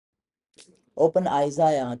Open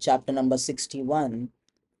Isaiah chapter number 61,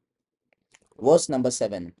 verse number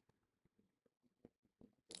 7.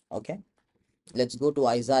 Okay, let's go to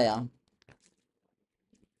Isaiah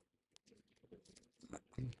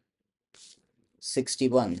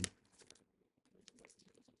 61,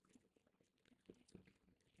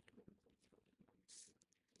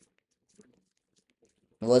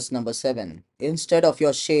 verse number 7. Instead of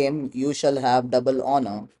your shame, you shall have double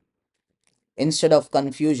honor. Instead of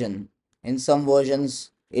confusion, in some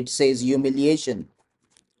versions, it says humiliation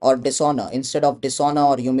or dishonor. Instead of dishonor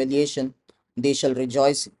or humiliation, they shall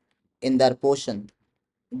rejoice in their portion.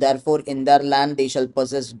 Therefore, in their land they shall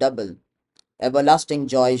possess double. Everlasting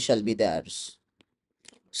joy shall be theirs.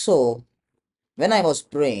 So, when I was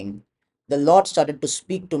praying, the Lord started to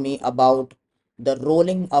speak to me about the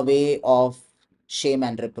rolling away of shame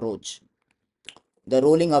and reproach. The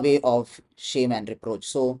rolling away of shame and reproach.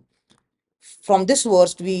 So, from this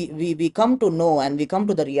verse, we come to know and we come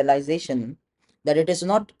to the realization that it is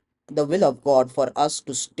not the will of God for us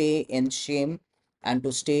to stay in shame and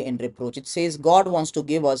to stay in reproach. It says God wants to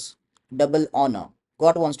give us double honor.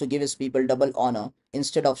 God wants to give his people double honor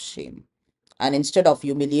instead of shame and instead of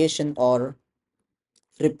humiliation or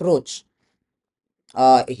reproach.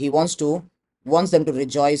 He wants them to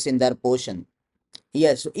rejoice in their portion.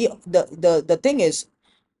 Yes, the thing is,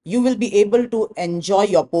 you will be able to enjoy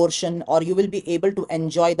your portion, or you will be able to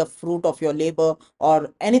enjoy the fruit of your labor,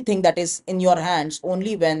 or anything that is in your hands,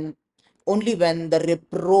 only when the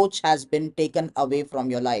reproach has been taken away from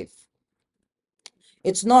your life.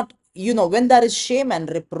 It's not, when there is shame and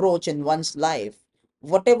reproach in one's life,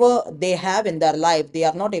 whatever they have in their life, they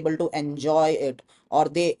are not able to enjoy it, or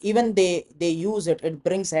they use it. It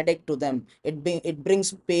brings headache to them. It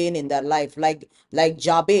brings pain in their life, like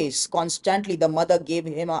Jabez. Constantly the mother gave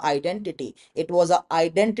him an identity. It was an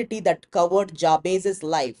identity that covered Jabez's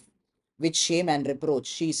life with shame and reproach.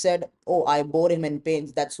 She said, oh, I bore him in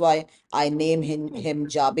pains, that's why I name him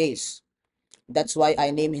Jabez. That's why I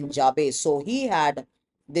name him Jabez. So he had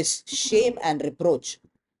this shame and reproach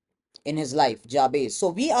in his life, Jabez. So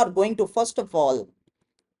we are going to first of all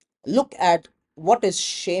look at what is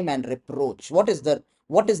shame and reproach. What is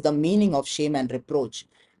the meaning of shame and reproach?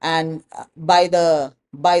 And by the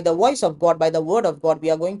voice of God, by the word of God, we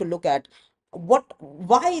are going to look at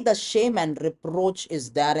why the shame and reproach is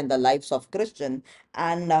there in the lives of Christian,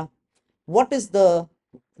 and what is the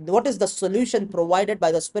what is the solution provided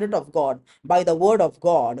by the Spirit of God, by the word of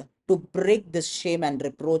God, to break this shame and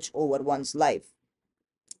reproach over one's life.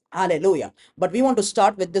 Hallelujah. But we want to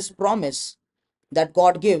start with this promise that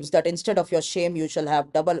God gives, that instead of your shame you shall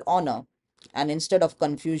have double honor, and instead of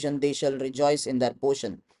confusion they shall rejoice in their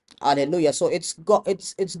portion. Hallelujah. So it's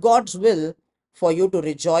God's will for you to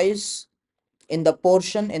rejoice in the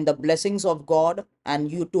portion, in the blessings of God,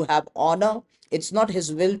 and you to have honor. It's not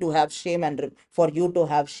his will to have shame and for you to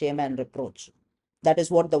have shame and reproach. That is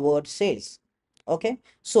what the word says. Okay,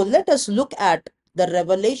 so let us look at the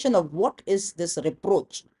revelation of what is this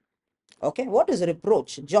reproach. Okay, what is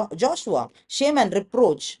reproach? Joshua, shame and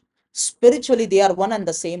reproach, spiritually they are one and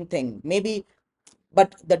the same thing, maybe,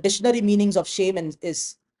 but the dictionary meanings of shame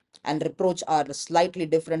and reproach are slightly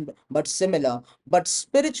different but similar. But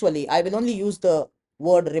spiritually, I will only use the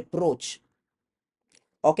word reproach.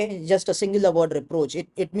 Okay, just a singular word, reproach.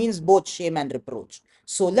 It means both shame and reproach.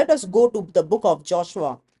 So let us go to the book of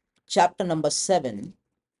Joshua, chapter number 7.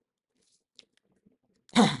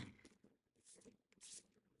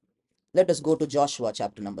 Let us go to Joshua,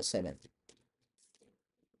 chapter number 7,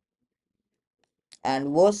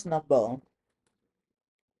 and verse number,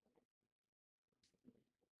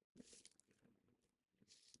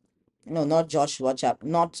 no, not Joshua,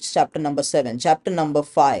 not chapter number 7, chapter number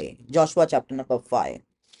 5. Joshua, chapter number 5.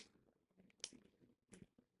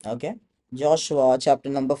 Okay, Joshua, chapter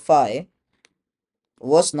number 5,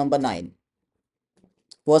 verse number 9.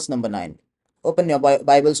 Verse number 9. Open your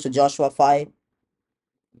Bibles to Joshua 5,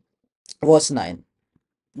 verse 9.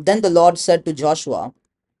 Then the Lord said to Joshua,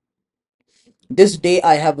 this day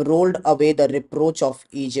I have rolled away the reproach of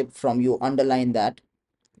Egypt from you. Underline that.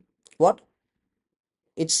 What?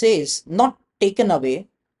 It says not taken away.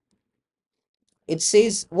 It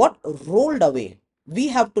says what? Rolled away. We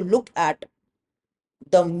have to look at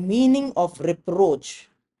the meaning of reproach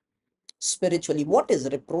spiritually. What is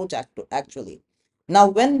reproach actually? Now,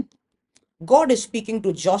 when God is speaking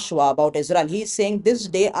to Joshua about Israel, he is saying, this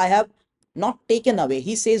day I have not taken away.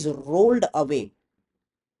 He says rolled away.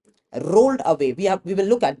 Rolled away. We will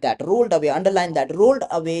look at that. Rolled away. Underline that. Rolled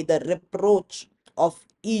away the reproach of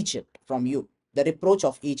Egypt from you. The reproach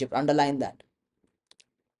of Egypt. Underline that.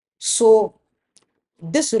 So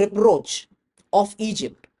this reproach of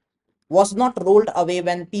Egypt, was not rolled away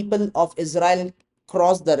when people of Israel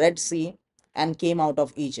crossed the Red Sea and came out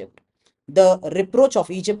of Egypt. The reproach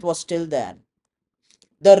of Egypt was still there.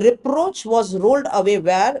 The reproach was rolled away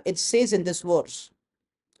where it says in this verse,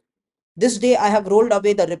 this day I have rolled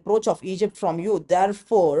away the reproach of Egypt from you.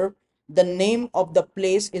 Therefore, the name of the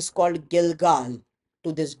place is called Gilgal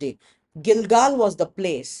to this day. Gilgal was the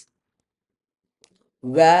place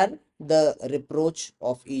where the reproach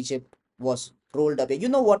of Egypt was rolled away. You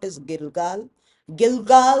know what is Gilgal?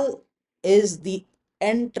 Gilgal is the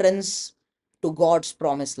entrance to God's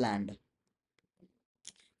promised land.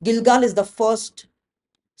 Gilgal is the first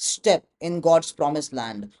step in God's promised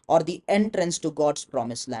land, or the entrance to God's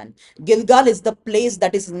promised land. Gilgal is the place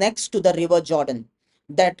that is next to the river Jordan,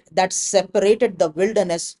 that separated the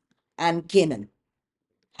wilderness and Canaan.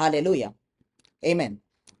 Hallelujah. Amen.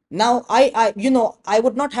 Now, I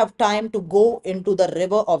would not have time to go into the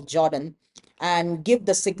river of Jordan and give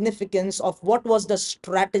the significance of what was the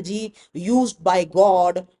strategy used by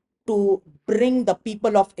God to bring the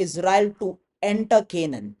people of Israel to enter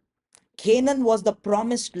Canaan. Canaan was the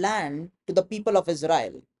promised land to the people of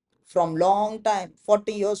Israel from long time.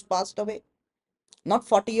 40 years passed away. Not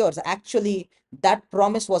 40 years. Actually, that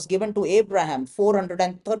promise was given to Abraham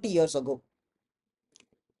 430 years ago.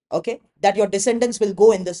 Okay, that your descendants will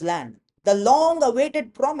go in this land, the long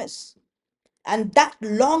awaited promise. And that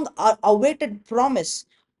long awaited promise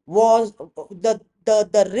was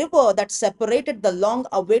the river that separated the long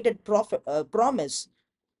awaited promise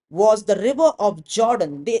was the river of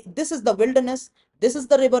Jordan. This is the wilderness, this is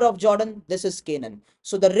the river of Jordan, this is Canaan.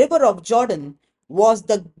 So the river of Jordan was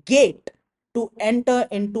the gate to enter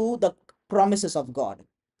into the promises of God.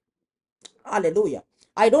 Hallelujah.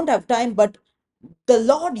 I don't have time, but the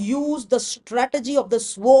Lord used the strategy of the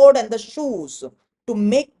sword and the shoes to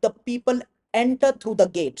make the people enter through the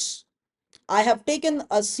gates. I have taken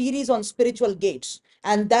a series on spiritual gates,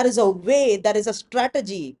 and there is a way, there is a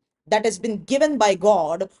strategy that has been given by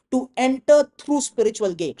God to enter through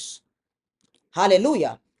spiritual gates.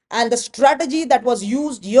 Hallelujah. And the strategy that was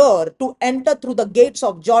used here to enter through the gates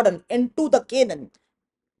of Jordan into the Canaan.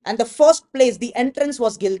 And the first place, the entrance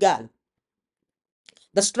was Gilgal.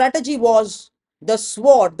 The strategy was the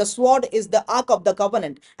sword. The sword is the ark of the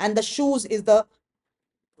covenant, and the shoes is the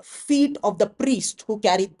feet of the priest who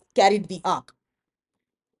carried the ark.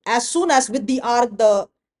 As soon as with the ark the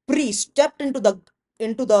priest stepped into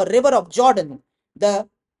the river of Jordan, the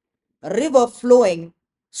river flowing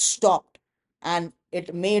stopped, and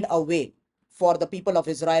it made a way for the people of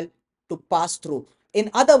Israel to pass through. In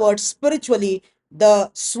other words, spiritually, the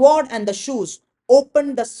sword and the shoes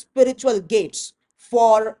opened the spiritual gates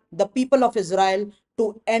for the people of Israel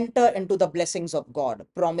to enter into the blessings of God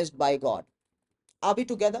promised by God. Are we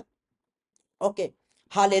together? Okay.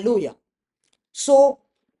 Hallelujah. So,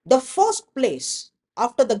 the first place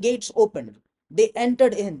after the gates opened, they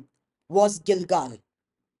entered in was Gilgal.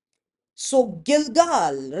 So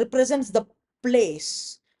Gilgal represents the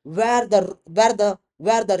place where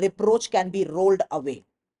the reproach can be rolled away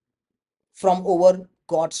from over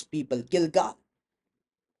God's people. Gilgal.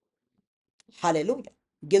 Hallelujah.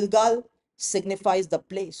 Gilgal signifies the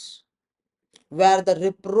place where the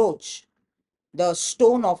reproach, the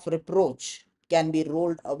stone of reproach, can be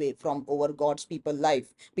rolled away from over God's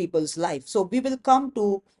people's life. So we will come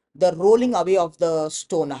to the rolling away of the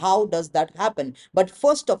stone. How does that happen? But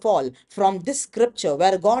first of all, from this scripture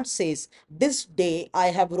where God says, this day I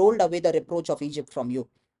have rolled away the reproach of Egypt from you,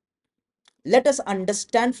 let us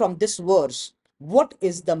understand from this verse, what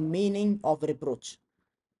is the meaning of reproach?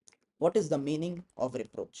 What is the meaning of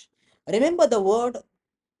reproach? Remember the word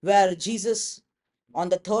where Jesus, on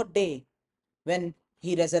the third day, when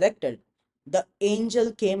he resurrected, the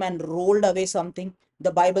angel came and rolled away something.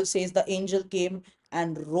 The Bible says the angel came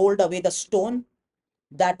and rolled away the stone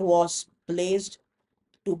that was placed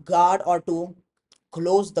to guard or to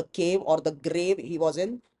close the cave or the grave he was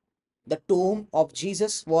in. The tomb of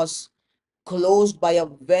Jesus was closed by a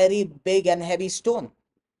very big and heavy stone.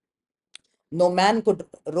 No man could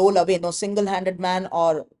roll away, no single handed man,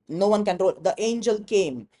 or no one can roll. The angel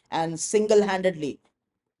came and single handedly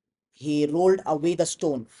he rolled away the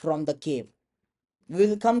stone from the cave. We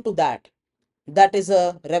will come to that. That is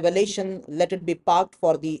a revelation. Let it be parked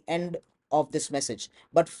for the end of this message.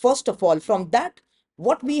 But first of all, from that,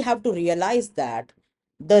 what we have to realize that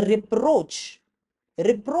the reproach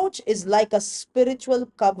is like a spiritual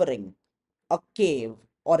covering, a cave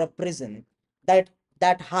or a prison that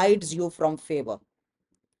hides you from favor.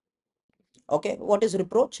 Okay, what is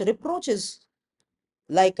reproach? Reproach is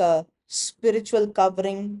like a spiritual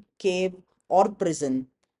covering, cave, or prison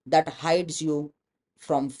that hides you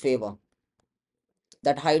from favor.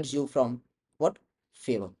 that hides you from what?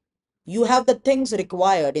 Favor. You have the things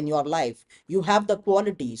required in your life. You have the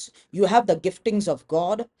qualities. You have the giftings of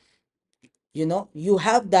God. You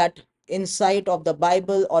have that insight of the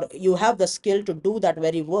Bible, or you have the skill to do that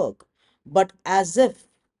very work. But as if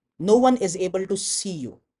no one is able to see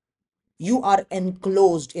you, you are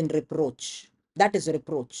enclosed in reproach. That is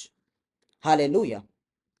reproach. Hallelujah.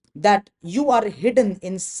 That you are hidden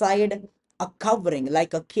inside a covering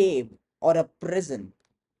like a cave or a prison.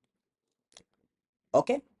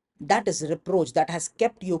 Okay, that is reproach that has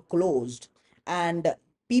kept you closed. And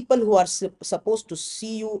people who are supposed to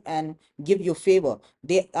see you and give you favor,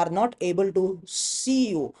 they are not able to see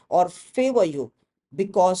you or favor you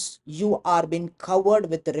because you are being covered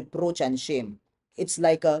with reproach and shame. It's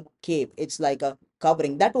like a cave, it's like a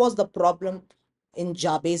covering. That was the problem in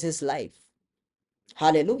Jabez's life.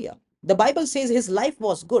 Hallelujah. The Bible says his life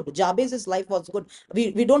was good. Jabez's life was good.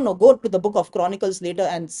 We don't know. Go to the book of Chronicles later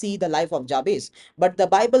and see the life of Jabez. But the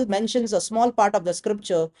Bible mentions a small part of the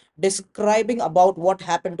scripture describing about what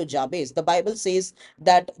happened to Jabez. The Bible says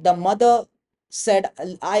that the mother said,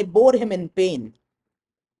 I bore him in pain,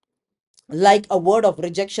 like a word of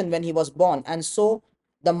rejection when he was born. And so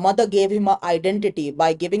the mother gave him an identity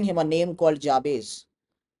by giving him a name called Jabez.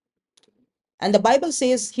 And the Bible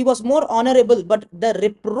says he was more honorable, but the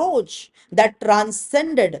reproach that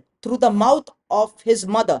transcended through the mouth of his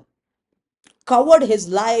mother covered his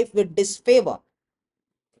life with disfavor.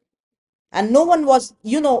 And no one was,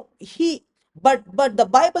 but the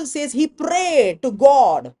Bible says he prayed to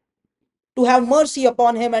God to have mercy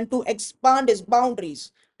upon him and to expand his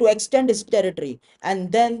boundaries, to extend his territory.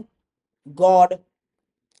 And then God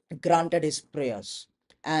granted his prayers.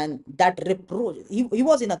 And that reproach, he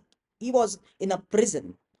was in a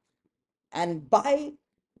prison. And by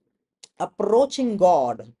approaching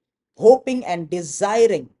God, hoping and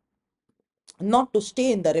desiring not to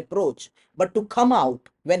stay in the reproach, but to come out.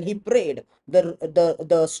 When he prayed,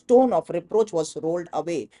 the stone of reproach was rolled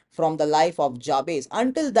away from the life of Jabez.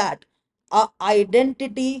 Until that, a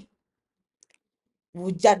identity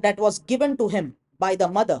that was given to him by the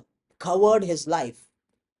mother covered his life.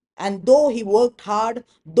 And though he worked hard,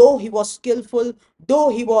 though he was skillful, though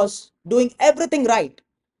he was doing everything right,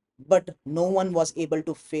 but no one was able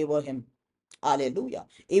to favor him. Hallelujah.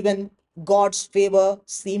 Even God's favor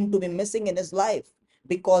seemed to be missing in his life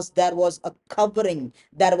because there was a covering,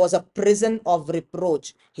 there was a prison of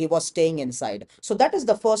reproach he was staying inside. So that is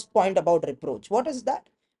the first point about reproach. What is that?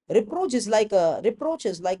 Reproach is like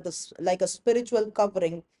a spiritual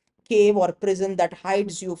covering, cave or prison that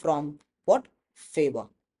hides you from what? Favor.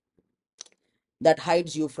 That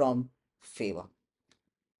hides you from favor.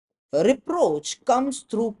 Reproach comes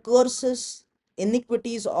through curses,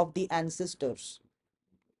 iniquities of the ancestors,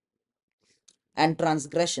 and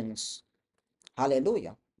transgressions.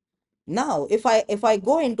 Hallelujah. Now, if I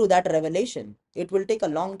go into that revelation, it will take a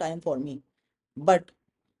long time for me. But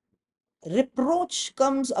reproach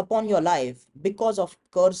comes upon your life because of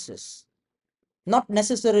curses, not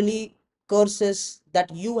necessarily curses that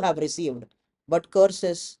you have received, but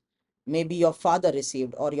curses maybe your father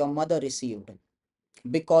received or your mother received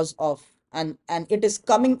because of, and it is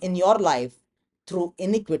coming in your life through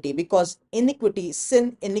iniquity, because iniquity,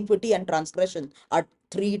 sin, iniquity and transgression are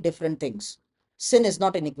three different things. Sin is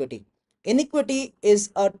not iniquity. Iniquity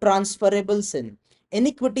is a transferable sin.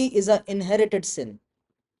 Iniquity is an inherited sin.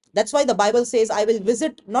 That's why the Bible says, I will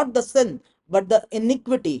visit not the sin but the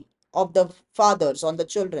iniquity of the fathers on the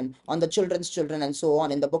children, on the children's children, and so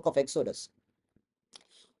on, in the book of Exodus.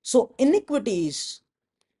 So iniquities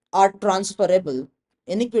are transferable,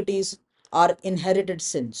 iniquities are inherited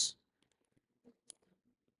sins.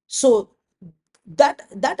 So that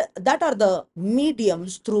are the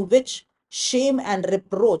mediums through which shame and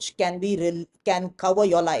reproach can cover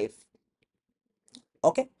your life.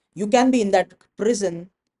 Okay, you can be in that prison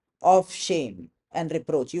of shame and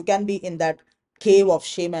reproach, you can be in that cave of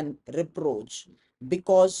shame and reproach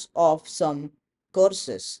because of some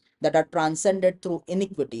curses that are transcended through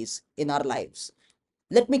iniquities in our lives.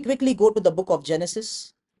 Let me quickly go to the book of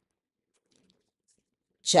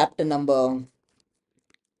chapter number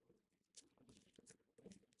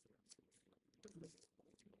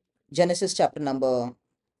Genesis chapter number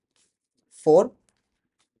 4.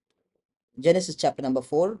 Genesis chapter number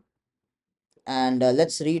 4, and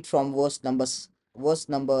let's read from verse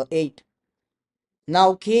number 8.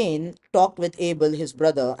 Now Cain talked with Abel his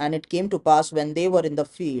brother, and it came to pass when they were in the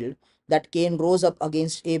field that Cain rose up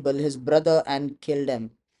against Abel his brother and killed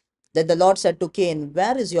him. Then the Lord said to Cain,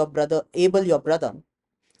 where is your brother Abel your brother?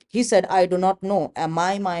 He said, I do not know. Am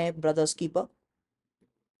I my brother's keeper?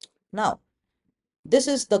 Now, this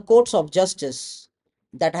is the courts of justice.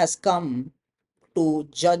 that has come to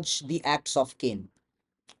judge the acts of Cain.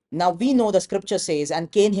 Now we know the scripture says,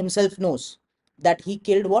 and Cain himself knows that he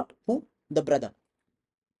killed what? Who? The brother.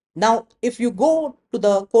 Now, if you go to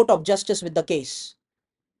the court of justice with the case,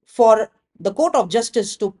 for the court of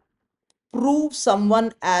justice to prove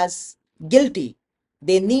someone as guilty,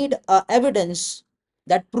 they need a evidence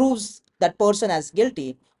that proves that person as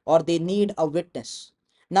guilty, or they need a witness.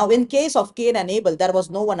 Now, in case of Cain and Abel, there was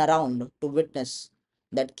no one around to witness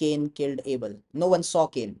that Cain killed Abel. No one saw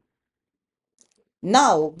Cain.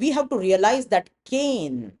 Now, we have to realize that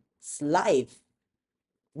Cain's life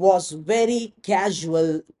was very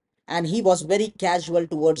casual, and he was very casual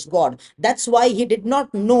towards God. That's why he did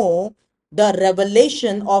not know the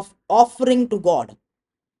revelation of offering to God.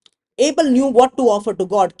 Abel knew what to offer to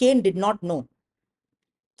God. Cain did not know.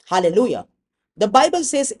 Hallelujah. The Bible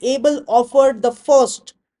says Abel offered the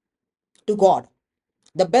first to God,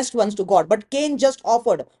 the best ones to God. But Cain just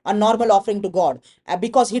offered a normal offering to God,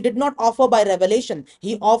 because he did not offer by revelation.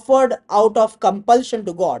 He offered out of compulsion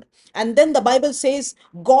to God. And then the Bible says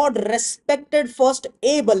God respected first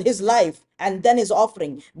Abel, his life, and then his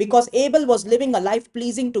offering, because Abel was living a life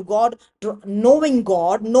pleasing to God, God,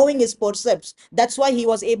 knowing his precepts. That's why he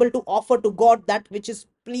was able to offer to God that which is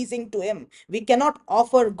pleasing to him. We cannot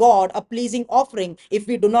offer God a pleasing offering if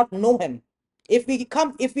we do not know him. If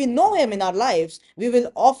we know him in our lives, we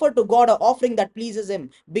will offer to God an offering that pleases him,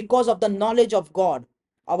 because of the knowledge of God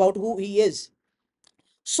about who he is.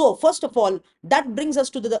 So first of all, that brings us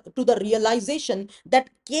to the realization that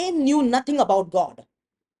Cain knew nothing about God.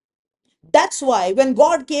 That's why when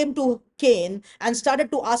God came to Cain and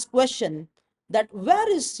started to ask question, that where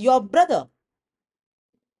is your brother,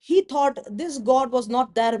 he thought this God was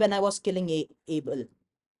not there when I was killing Abel.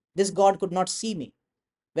 This God could not see me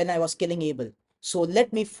when I was killing Abel, so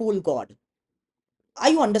let me fool God. Are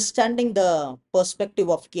you understanding the perspective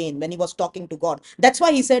of Cain when he was talking to God? That's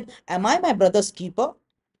why he said, am I my brother's keeper?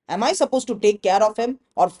 Am I supposed to take care of him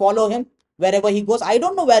or follow him wherever he goes? I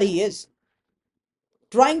don't know where he is.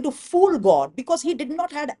 Trying to fool God, because he did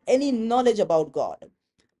not had any knowledge about God.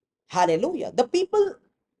 Hallelujah. The people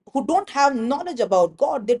who don't have knowledge about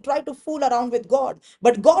God, they try to fool around with God.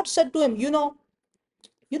 But God said to him, you know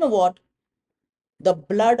what? The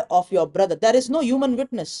blood of your brother. There is no human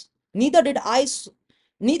witness. Neither did I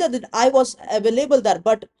was available there,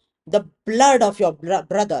 but the blood of your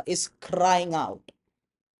brother is crying out.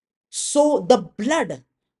 So the blood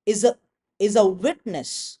is a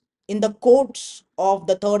witness in the courts of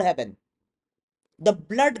the third heaven. The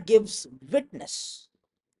blood gives witness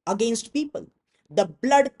against people. The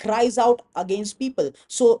blood cries out against people.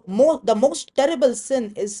 So the most terrible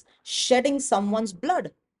sin is shedding someone's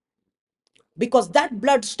blood, because that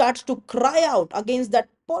blood starts to cry out against that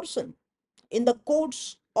person in the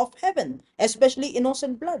courts of heaven, especially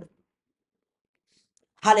innocent blood.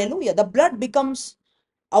 Hallelujah. The blood becomes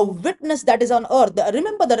a witness that is on earth.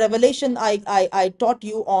 Remember the revelation I taught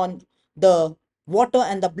you on the water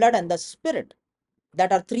and the blood and the spirit,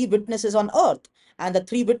 that are three witnesses on earth, and the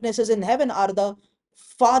three witnesses in heaven are the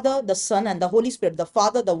Father, the Son, and the Holy Spirit. The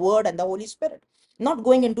Father, the Word, and the Holy Spirit. Not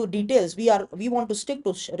going into details, we want to stick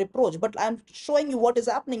to reproach, but I'm showing you what is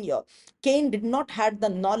happening here. Cain did not had the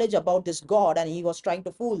knowledge about this God, and he was trying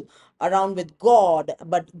to fool around with God.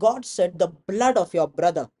 But God said the blood of your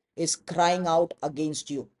brother is crying out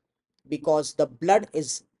against you, because the blood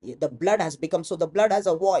has become, so the blood has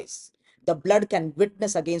a voice. The blood can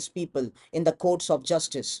witness against people in the courts of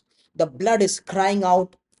justice. The blood is crying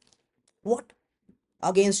out, what?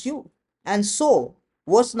 Against you. And so,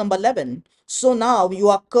 verse number 11, so now you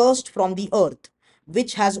are cursed from the earth,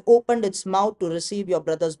 which has opened its mouth to receive your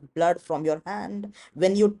brother's blood from your hand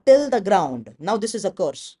when you till the ground. Now this is a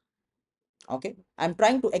curse. Okay, I'm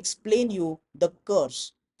trying to explain you the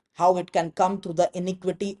curse, how it can come through the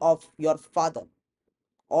iniquity of your father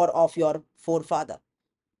or of your forefather.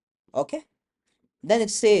 Okay, then it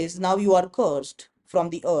says, now you are cursed from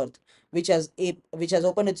the earth, which has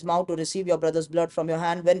opened its mouth to receive your brother's blood from your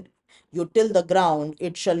hand. When you till the ground,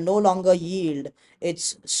 it shall no longer yield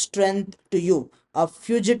its strength to you. A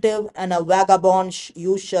fugitive and a vagabond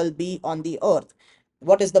you shall be on the earth.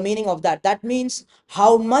 What is the meaning of that? That means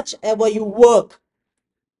how much ever you work,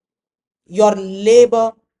 your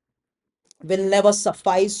labor will never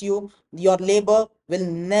suffice you. Your labor will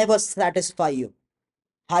never satisfy you.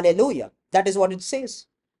 Hallelujah. That is what it says.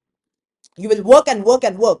 You will work and work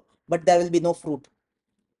and work, but there will be no fruit.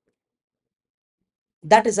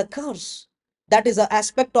 That is a curse. That is an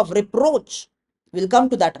aspect of reproach. We'll come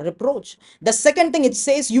to that reproach. The second thing it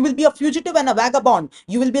says, you will be a fugitive and a vagabond.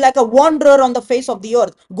 You will be like a wanderer on the face of the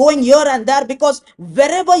earth, going here and there, because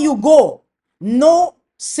wherever you go, no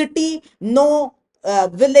city, no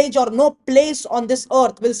village, or no place on this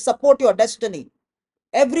earth will support your destiny.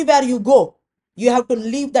 Everywhere you go, you have to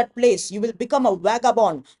leave that place. You will become a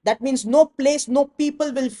vagabond. That means no place, no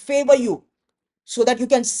people will favor you so that you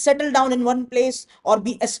can settle down in one place or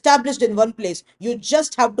be established in one place. You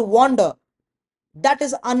just have to wander. That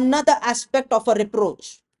is another aspect of a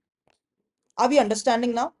reproach. Are we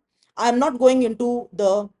understanding now? I am not going into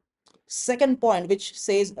the second point, which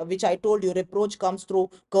says, which I told you, reproach comes through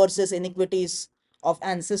curses, iniquities of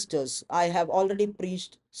ancestors. I have already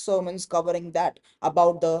preached sermons covering that,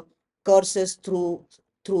 about the curses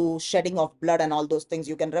through shedding of blood and all those things.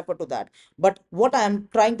 You can refer to that. But what I am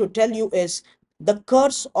trying to tell you is the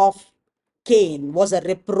curse of Cain was a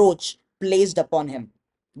reproach placed upon him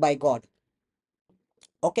by God.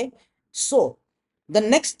 Okay, so the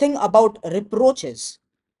next thing about reproaches,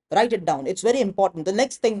 write it down, it's very important. The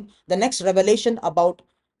next thing, the next revelation about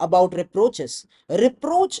reproaches,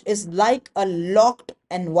 reproach is like a locked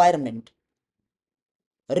environment.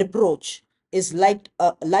 Reproach is like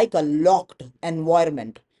a locked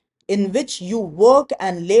environment in which you work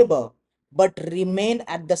and labor but remain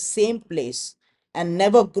at the same place and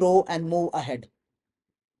never grow and move ahead.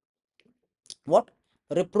 What?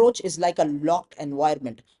 Reproach is like a locked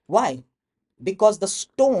environment. Why? Because the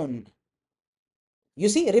stone, you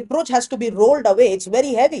see, reproach has to be rolled away. It's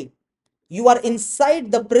very heavy. You are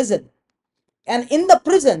inside the prison, and in the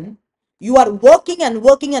prison you are working and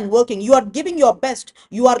working and working. You are giving your best,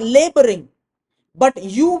 you are laboring, but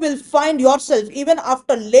you will find yourself, even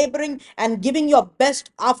after laboring and giving your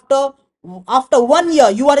best, after 1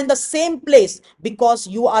 year you are in the same place because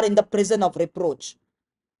you are in the prison of reproach.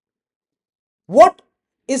 What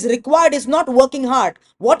is required is not working hard.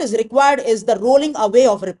 What is required is the rolling away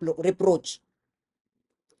of reproach,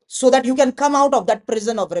 so that you can come out of that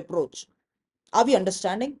prison of reproach. Are we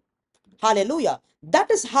understanding? Hallelujah. That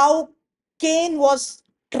is how Cain was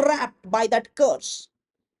trapped by that curse.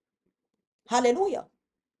 Hallelujah.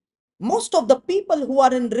 Most of the people who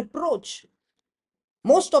are in reproach,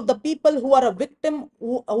 most of the people who are a victim,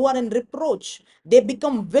 who are in reproach, they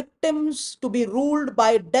become victims to be ruled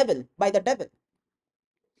by the devil.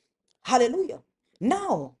 Hallelujah.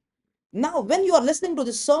 Now, when you are listening to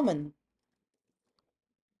this sermon,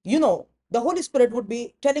 the Holy Spirit would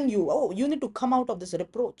be telling you, oh, you need to come out of this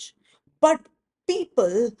reproach. But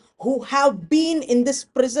people who have been in this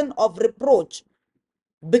prison of reproach,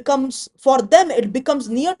 becomes for them, it becomes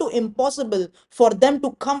near to impossible for them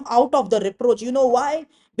to come out of the reproach. You know why?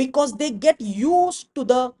 Because they get used to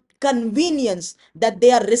the convenience that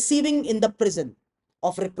they are receiving in the prison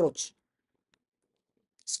of reproach.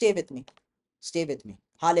 Stay with me. Stay with me.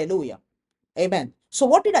 Hallelujah. Amen. So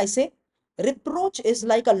what did I say? Reproach is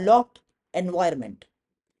like a locked environment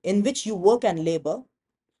in which you work and labor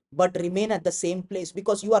but remain at the same place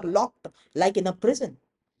because you are locked like in a prison.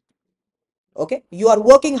 Okay, you are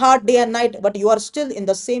working hard day and night, but you are still in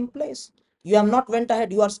the same place. You have not went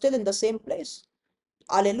ahead, you are still in the same place.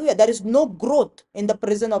 Hallelujah. There is no growth in the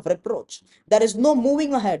prison of reproach. There is no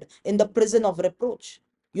moving ahead in the prison of reproach.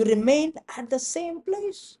 You remain at the same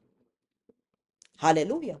place.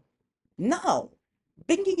 Hallelujah. Now,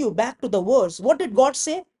 bringing you back to the verse, what did God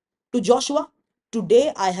say to Joshua?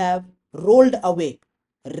 Today I have rolled away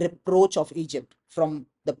reproach of Egypt from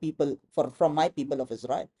the people, from my people of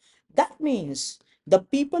Israel. That means the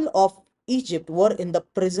people of Egypt were in the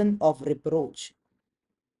prison of reproach.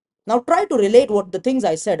 Now try to relate what the things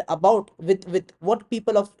I said about with what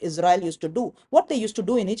people of Israel used to do. What they used to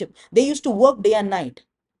do in Egypt. They used to work day and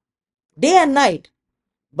night,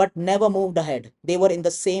 but never moved ahead. They were in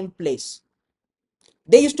the same place.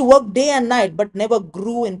 They used to work day and night, but never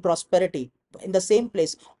grew in prosperity, in the same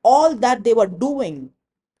place. All that they were doing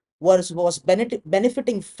was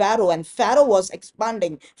benefiting Pharaoh, and Pharaoh was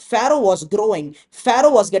expanding, Pharaoh was growing,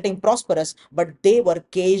 Pharaoh was getting prosperous, but they were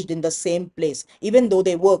caged in the same place. Even though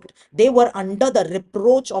they worked, they were under the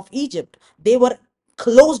reproach of Egypt. They were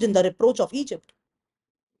closed in the reproach of Egypt.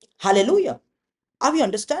 Hallelujah. Are we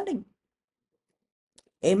understanding?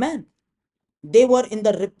 Amen. They were in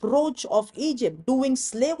the reproach of Egypt, doing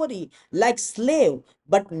slavery like slave,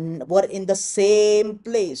 but were in the same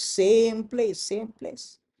place, same place, same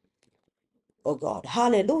place. Oh God,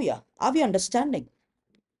 hallelujah. Are we understanding?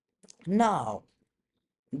 Now,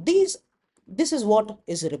 these this is what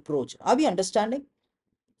is reproach. Are we understanding?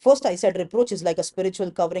 First, I said reproach is like a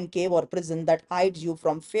spiritual covering, cave, or prison that hides you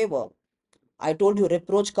from favor. I told you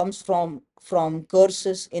reproach comes from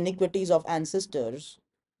curses, iniquities of ancestors.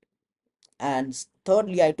 And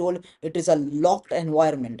thirdly, I told it is a locked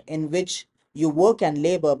environment in which you work and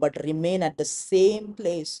labor but remain at the same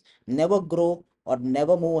place, never grow or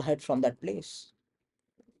never move ahead from that place.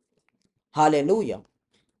 Hallelujah.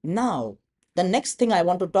 Now, the next thing I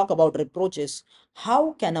want to talk about reproach is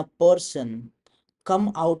how can a person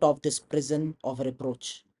come out of this prison of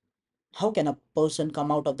reproach? How can a person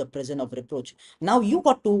come out of the prison of reproach? Now, you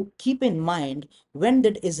got to keep in mind, when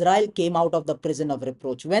did Israel came out of the prison of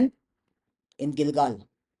reproach? When? In Gilgal.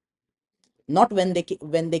 Not when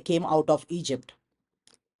they came out of Egypt.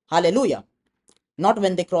 Hallelujah. Not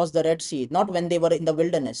when they crossed the Red Sea, not when they were in the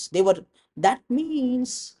wilderness. That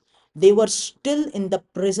means they were still in the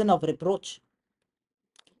prison of reproach.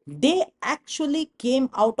 They actually came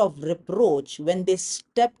out of reproach when they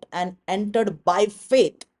stepped and entered by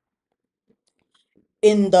faith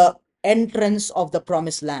in the entrance of the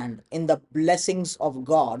promised land, in the blessings of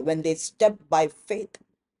God, when they stepped by faith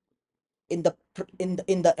in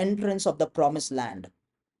the entrance of the promised land.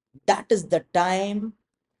 That is the time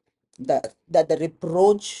that the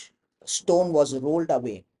reproach stone was rolled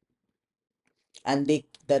away, and the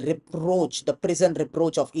prison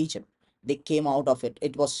reproach of Egypt, they came out of it.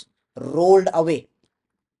 It was rolled away,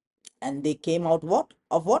 and they came out what?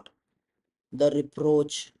 The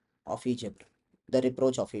reproach of Egypt. The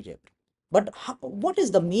reproach of Egypt. But what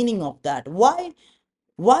is the meaning of that? Why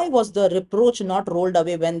was the reproach not rolled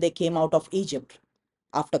away when they came out of Egypt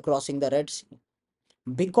after crossing the Red Sea?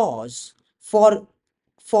 Because for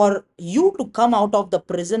you to come out of the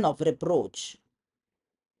prison of reproach,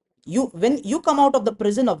 when you come out of the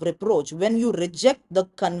prison of reproach, when you reject the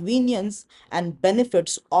convenience and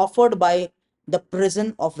benefits offered by the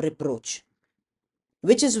prison of reproach,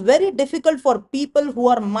 which is very difficult for people who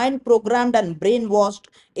are mind programmed and brainwashed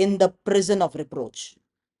in the prison of reproach.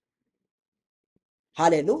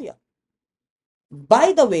 Hallelujah.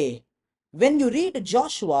 By the way, when you read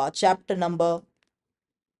Joshua chapter number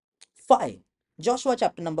 5, Joshua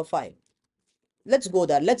chapter number 5, let's go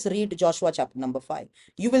there. Let's read Joshua chapter number 5.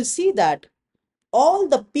 You will see that all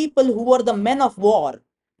the people who were the men of war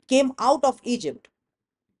came out of Egypt.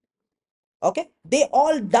 Okay, they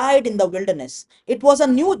all died in the wilderness. It was a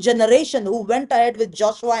new generation who went ahead with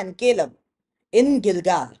Joshua and Caleb in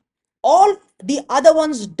Gilgal. All the other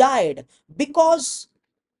ones died because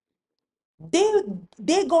they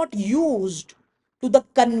they got used to the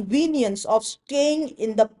convenience of staying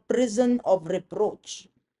in the prison of reproach.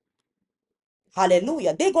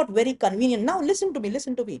 Hallelujah. They got very convenient. Now listen to me,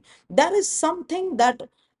 listen to me. There is something that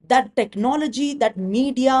technology, that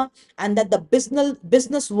media, and that the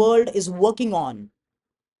business world is working on.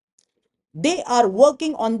 They are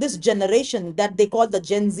working on this generation that they call the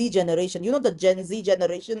Gen Z generation. You know, the Gen Z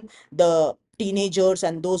generation, the teenagers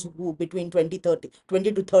and those who between 20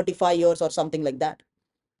 to 35 years or something like that.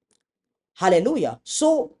 Hallelujah.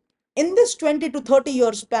 So in this 20 to 30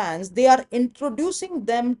 year spans, they are introducing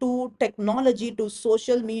them to technology, to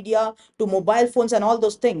social media, to mobile phones and all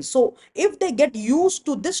those things. So if they get used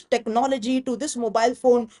to this technology, to this mobile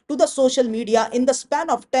phone, to the social media in the span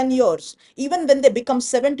of 10 years, even when they become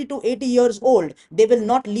 70 to 80 years old, they will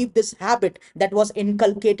not leave this habit that was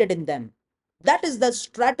inculcated in them. That is the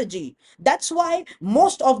strategy. That's why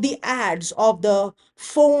most of the ads of the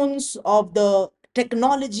phones, of the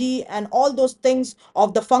technology, and all those things,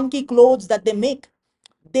 of the funky clothes that they make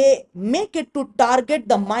it to target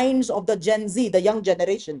the minds of the Gen Z, the young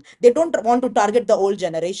generation. They don't want to target the old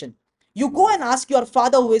generation. You go and ask your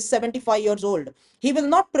father who is 75 years old. He will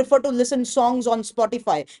not prefer to listen songs on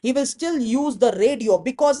Spotify. He will still use the radio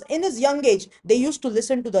because in his young age, they used to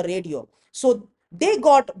listen to the radio. So they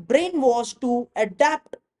got brainwashed to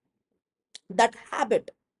adapt that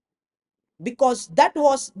habit because that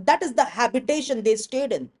is the habitation they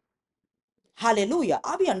stayed in. Hallelujah.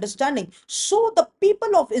 Are we understanding? So the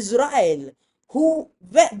people of Israel who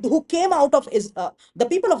came out of the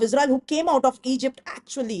people of Israel who came out of Egypt,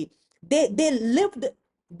 actually they lived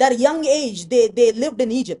their young age, they lived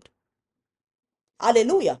in Egypt.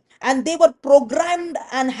 Hallelujah. And they were programmed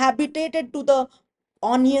and habitated to the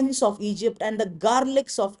onions of Egypt and the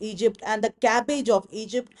garlics of Egypt and the cabbage of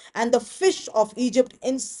Egypt and the fish of Egypt,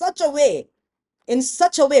 in such a way,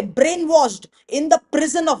 brainwashed in the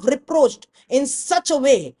prison of reproach, in such a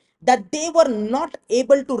way that they were not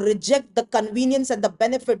able to reject the convenience and the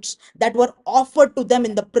benefits that were offered to them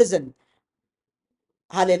in the prison.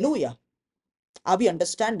 Hallelujah. Are we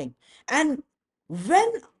understanding? And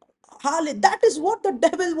when that is what the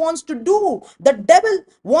devil wants to do. The devil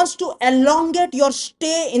wants to elongate your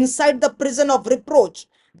stay inside the prison of reproach.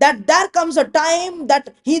 That there comes a time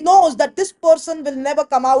that he knows that this person will never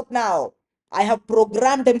come out now. I have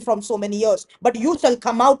programmed him from so many years, but you shall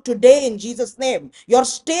come out today in Jesus' name. Your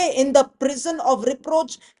stay in the prison of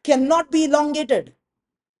reproach cannot be elongated.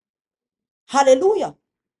 Hallelujah.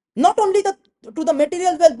 Not only to the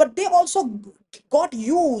material wealth, but they also got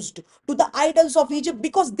used to the idols of Egypt,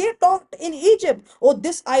 because they thought in Egypt, oh,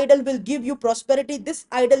 this idol will give you prosperity, this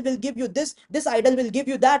idol will give you this idol will give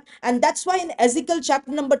you that. And that's why in Ezekiel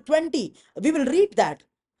chapter number 20, we will read that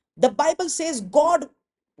the Bible says God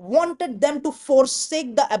wanted them to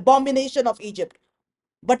forsake the abomination of Egypt.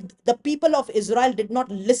 But the people of Israel did not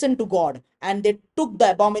listen to God, and they took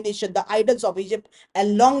the abomination, the idols of Egypt,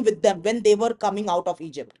 along with them when they were coming out of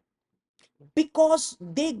Egypt, because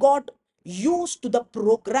they got used to the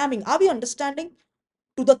programming. Are we understanding?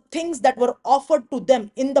 To the things that were offered to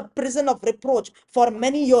them in the prison of reproach for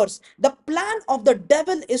many years. The plan of the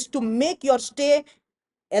devil is to make your stay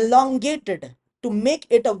elongated, to make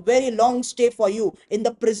it a very long stay for you in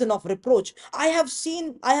the prison of reproach. I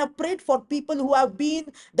have prayed for people who have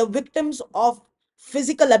been the victims of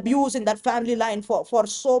physical abuse in their family line for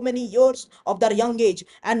so many years of their young age.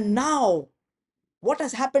 And now what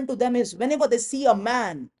has happened to them is, whenever they see a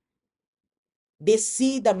man, they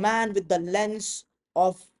see the man with the lens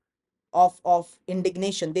of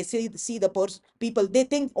indignation. They see the people, they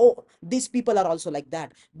think, oh, these people are also like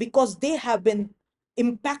that, because they have been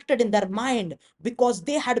impacted in their mind, because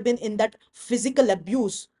they had been in that physical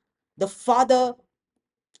abuse. The father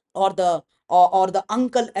or the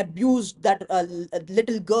uncle abused that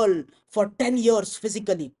little girl for 10 years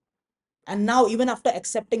physically. And now, even after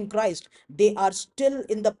accepting Christ, they are still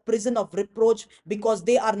in the prison of reproach, because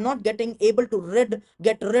they are not getting able to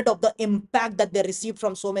get rid of the impact that they received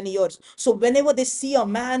from so many years. So whenever they see a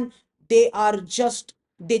man, they just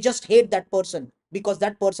hate that person, because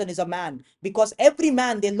that person is a man, because every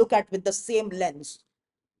man they look at with the same lens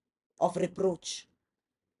of reproach.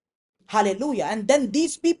 Hallelujah. And then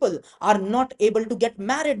these people are not able to get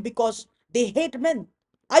married because they hate men.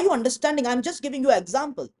 Are you understanding? I'm just giving you an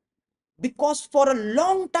example, because for a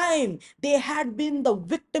long time they had been the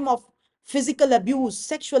victim of physical abuse,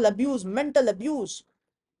 sexual abuse, mental abuse.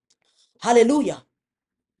 Hallelujah.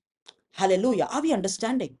 Hallelujah. Are we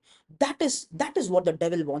understanding? That is what the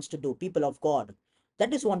devil wants to do, people of God.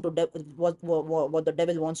 That is what the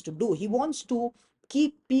devil wants to do. He wants to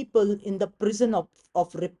keep people in the prison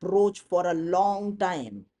of reproach for a long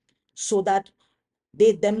time, so that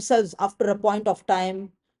they themselves, after a point of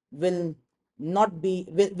time, will not be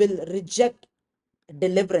will reject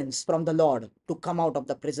deliverance from the Lord to come out of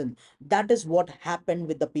the prison. That is what happened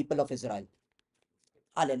with the people of Israel.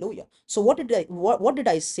 Hallelujah. So what did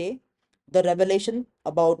I say? The revelation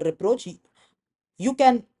about reproach. You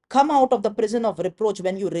can come out of the prison of reproach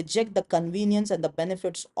when you reject the convenience and the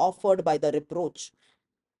benefits offered by the reproach,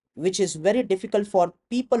 which is very difficult for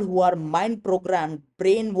people who are mind programmed,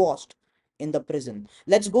 brainwashed in the prison.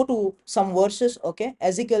 Let's go to some verses, okay?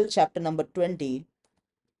 Ezekiel chapter number 20.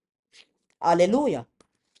 Hallelujah.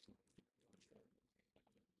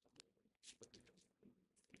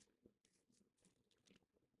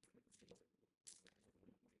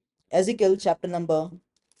 Ezekiel chapter number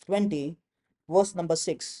 20, verse number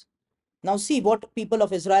 6. Now, see what people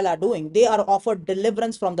of Israel are doing. They are offered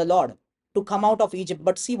deliverance from the Lord to come out of Egypt.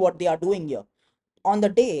 But see what they are doing here. On the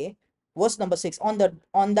day, verse number 6, on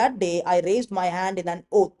that day I raised my hand in an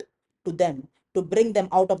oath to them to bring them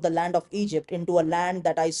out of the land of Egypt into a land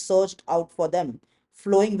that I searched out for them,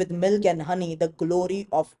 flowing with milk and honey, the glory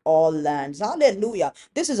of all lands. Hallelujah.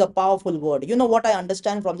 This is a powerful word. You know what I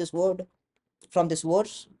understand from this word, from this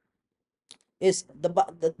verse? Is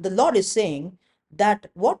the Lord is saying that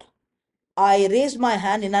what? I raised my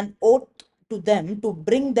hand in an oath to them to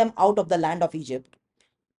bring them out of the land of Egypt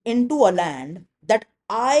into a land that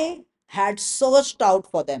I had searched out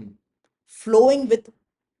for them, flowing with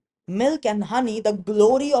milk and honey, the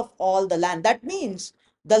glory of all the land. That means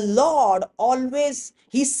the Lord always,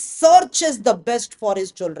 He searches the best for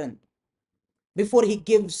His children before He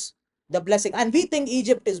gives the blessing. And we think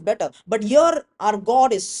Egypt is better, but here our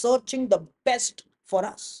God is searching the best for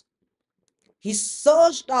us. He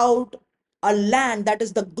searched out a land that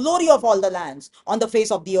is the glory of all the lands on the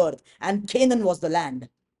face of the earth, and Canaan was the land,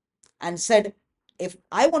 and said, if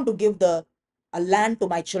I want to give the a land to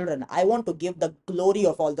my children, I want to give the glory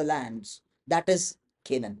of all the lands. That is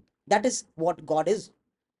Canaan. That is what God is.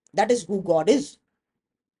 That is who God is.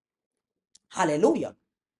 Hallelujah.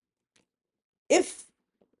 If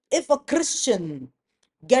a Christian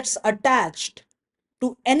gets attached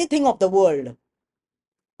to anything of the world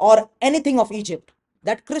or anything of Egypt,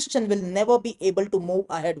 that Christian will never be able to move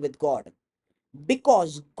ahead with God,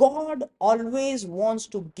 because God always wants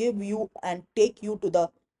to give you and take you to the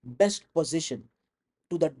best position,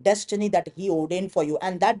 to the destiny that He ordained for you.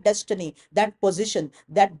 And that destiny, that position,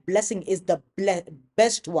 that blessing is the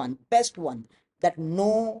best one that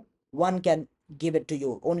no one can give it to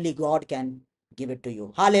you. Only God can give it to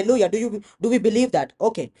you. Hallelujah. Do we believe that?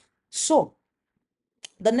 Okay. So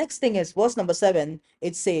the next thing is verse number 7.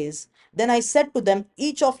 It says, then I said to them,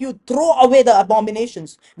 each of you throw away the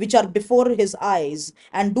abominations which are before his eyes,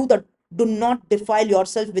 and do not defile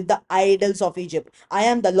yourself with the idols of Egypt. I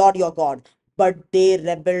am the Lord your God. But they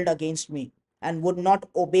rebelled against me and would not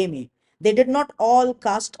obey me. They did not all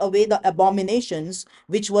cast away the abominations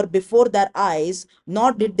which were before their eyes,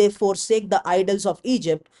 nor did they forsake the idols of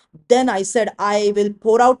Egypt. Then I said, I will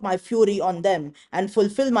pour out my fury on them and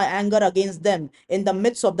fulfill my anger against them in the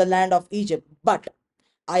midst of the land of Egypt. But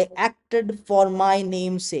I acted for my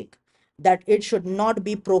name's sake, that it should not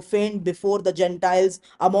be profaned before the Gentiles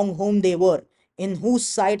among whom they were, in whose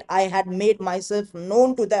sight I had made myself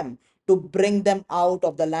known to them, to bring them out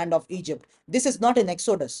of the land of Egypt. This is not in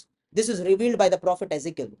Exodus. This is revealed by the prophet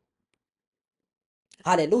Ezekiel.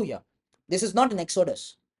 Hallelujah. This is not in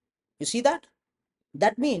Exodus. You see that?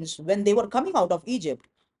 That means when they were coming out of Egypt,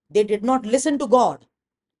 they did not listen to God,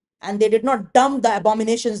 and they did not dump the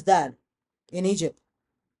abominations there in Egypt.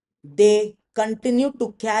 They continued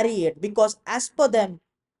to carry it because, as per them,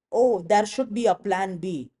 oh, there should be a plan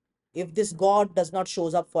B. If this God does not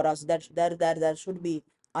shows up for us, there should be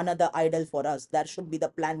another idol for us. There should be the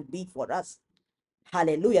plan B for us.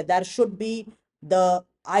 Hallelujah. There should be the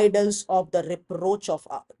idols of the reproach of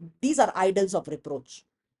these are idols of reproach.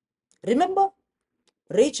 Remember,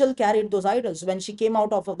 Rachel carried those idols when she came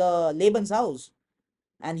out of the Laban's house,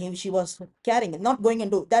 and she was carrying it. Not going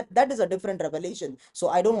into that, that is a different revelation, so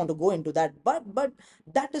I don't want to go into that. But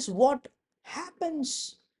that is what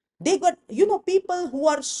happens. They got, people who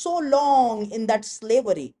are so long in that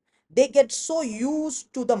slavery, they get so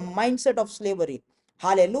used to the mindset of slavery.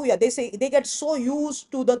 Hallelujah. They say they get so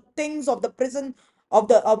used to the things of the prison, of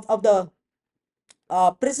the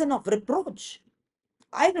prison of reproach.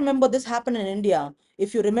 I remember this happened in India.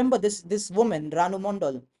 If you remember this woman, Ranu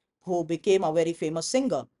Mondal, who became a very famous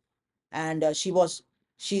singer, and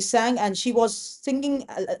she sang, and she was singing.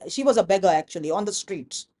 She was a beggar actually on the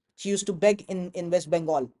streets. She used to beg in West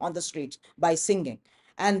Bengal on the streets by singing.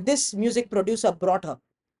 And this music producer brought her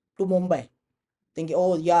to Mumbai, thinking,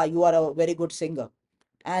 oh yeah, you are a very good singer,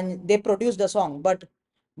 and they produced a song. But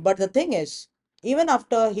the thing is, even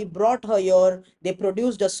after he brought her here, they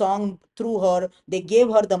produced a song through her, they gave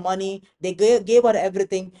her the money, they gave her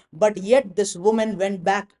everything, but yet this woman went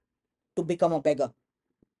back to become a beggar.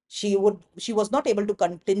 She was not able to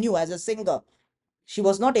continue as a singer. She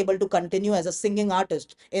was not able to continue as a singing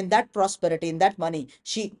artist in that prosperity, in that money.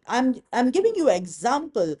 I'm giving you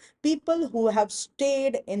example. People who have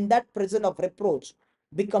stayed in that prison of reproach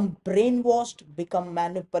become brainwashed, become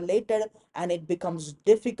manipulated, and it becomes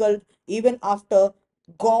difficult even after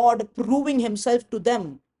God proving himself to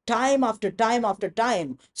them time after time after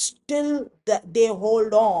time. Still they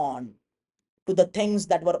hold on to the things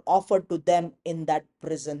that were offered to them in that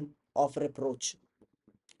prison of reproach.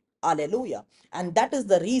 Hallelujah. And that is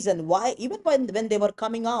the reason why, even when they were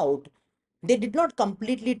coming out, they did not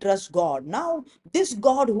completely trust God. Now, this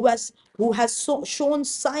God who has shown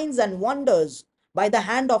signs and wonders by the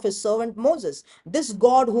hand of his servant Moses, this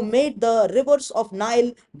God who made the rivers of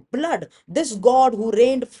Nile blood, this God who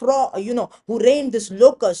who rained this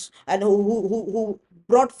locust, and who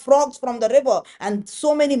brought frogs from the river, and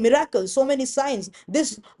so many miracles, so many signs.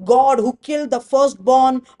 This God who killed the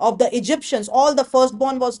firstborn of the Egyptians, all the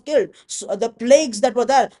firstborn was killed. So, the plagues that were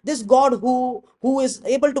there, this God who is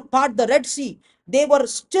able to part the Red Sea, they were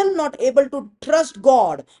still not able to trust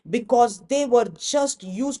God because they were just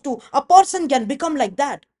used to. A person can become like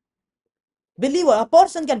that. Believer, a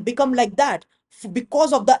person can become like that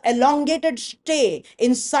because of the elongated stay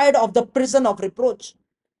inside of the prison of reproach.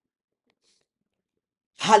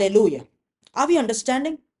 Hallelujah. Are we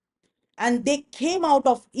understanding? And they came out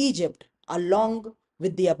of Egypt along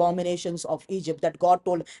with the abominations of Egypt that God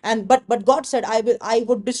told. And but God said, I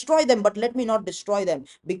would destroy them, but let me not destroy them,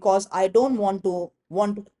 because I don't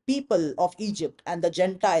want people of Egypt and the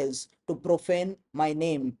Gentiles to profane my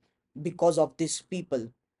name because of these people.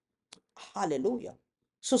 Hallelujah.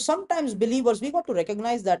 So sometimes, believers, we got to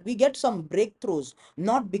recognize that we get some breakthroughs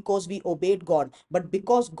not because we obeyed God, but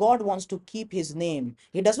because God wants to keep his name.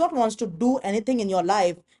 He does not want to do anything in your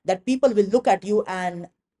life that people will look at you and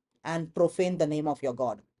profane the name of your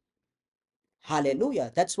God.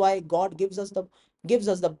 Hallelujah. That's why God gives us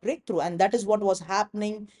the breakthrough, and that is what was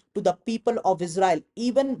happening to the people of Israel.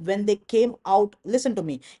 Even when they came out, listen to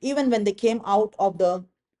me, even when they came out of the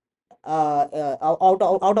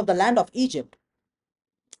out of the land of Egypt,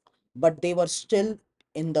 but they were still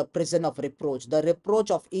in the prison of reproach. The reproach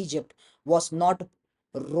of Egypt was not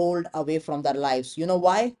rolled away from their lives. You know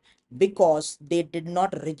why? because they did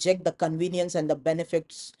not reject the convenience and the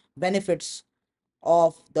benefits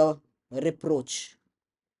of the reproach.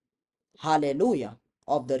 Hallelujah.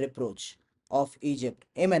 Of the reproach of Egypt.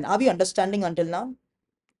 Amen. Are we understanding until now?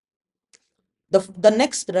 The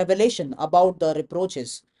next revelation about the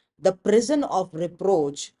reproaches, the prison of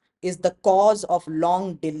reproach is the cause of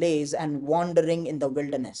long delays and wandering in the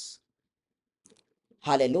wilderness.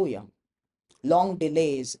 Hallelujah. Long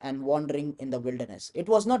delays and wandering in the wilderness. It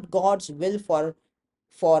was not God's will for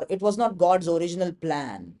it was not God's original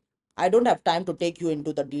plan. I don't have time to take you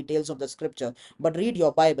into the details of the scripture, but read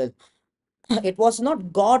your Bible. It was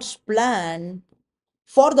not God's plan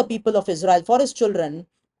for the people of Israel, for his children,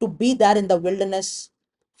 to be there in the wilderness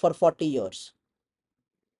for 40 years.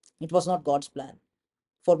 It was not God's plan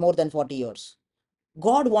for more than 40 years.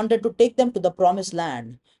 God wanted to take them to the promised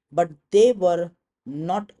land, but they were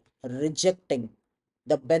not rejecting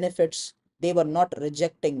the benefits, they were not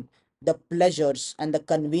rejecting the pleasures and the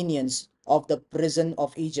convenience of the prison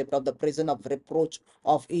of Egypt, of the prison of reproach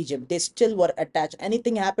of Egypt. They still were attached.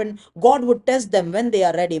 Anything happened, God would test them when they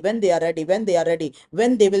are ready, when they are ready, when they are ready,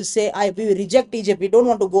 when they will say, we reject Egypt, we don't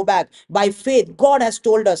want to go back. By faith, God has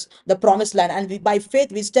told us the promised land, and by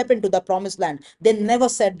faith, we step into the promised land. They never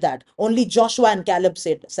said that. Only Joshua and Caleb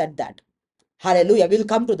said that. Hallelujah. We'll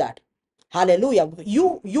come to that. Hallelujah.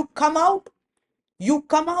 You come out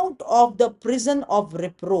of the prison of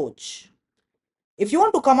reproach. If you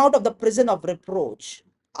want to come out of the prison of reproach,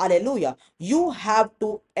 hallelujah, you have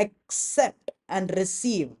to accept and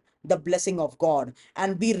receive the blessing of God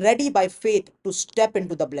and be ready by faith to step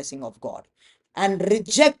into the blessing of God and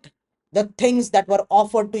reject the things that were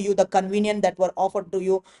offered to you, the convenient that were offered to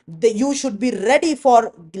you. You should be ready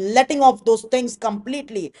for letting off those things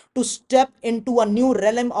completely to step into a new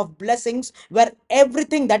realm of blessings where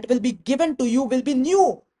everything that will be given to you will be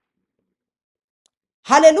new.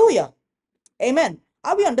 Hallelujah. Amen.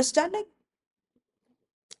 Are we understanding?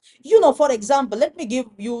 For example, let me give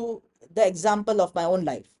you the example of my own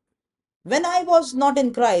life. When I was not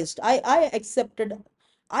in Christ, I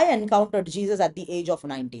encountered Jesus at the age of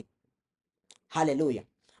 19. Hallelujah.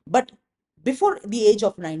 But before the age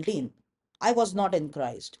of 19, I was not in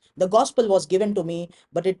Christ. The gospel was given to me,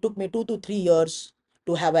 but it took me 2 to 3 years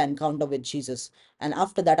to have an encounter with Jesus. And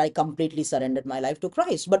after that, I completely surrendered my life to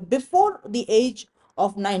Christ. But before the age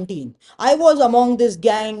of 19, I was among this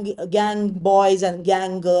gang boys and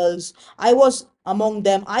gang girls. I was among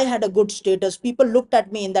them. I had a good status. People looked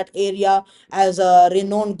at me in that area as a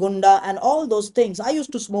renowned gunda and all those things. I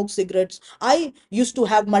used to smoke cigarettes. I used to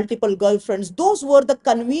have multiple girlfriends. Those were the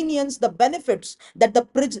convenience, the benefits that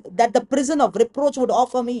the prison of reproach would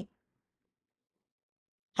offer me.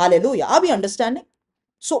 Hallelujah. Are we understanding?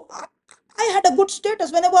 So I had a good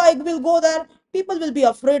status. Whenever I will go there, people will be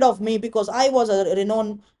afraid of me because I was a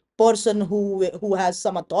renowned person who has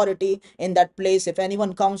some authority in that place. If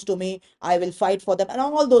anyone comes to me, I will fight for them and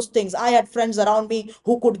all those things. I had friends around me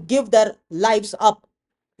who could give their lives up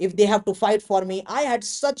if they have to fight for me. I had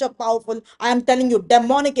such a powerful, I am telling you,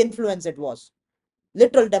 demonic influence it was.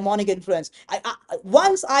 Literal demonic influence.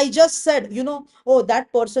 Once I just said, oh,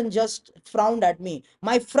 that person just frowned at me.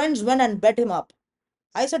 My friends went and bet him up.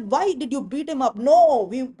 I said, why did you beat him up? No,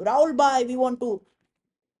 Rahul Bhai, we want to.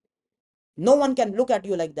 No one can look at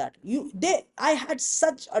you like that. I had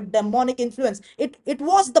such a demonic influence. It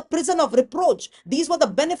was the prison of reproach. These were the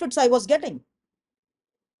benefits I was getting.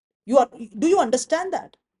 Do you understand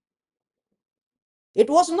that? It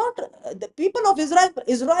was not the people of Israel.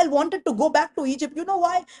 Israel wanted to go back to Egypt. You know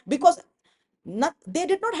why? Because they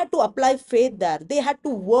did not have to apply faith there. They had to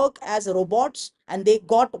work as robots and they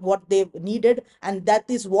got what they needed, and that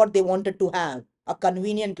is what they wanted to have, a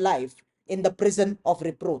convenient life in the prison of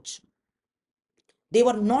reproach. They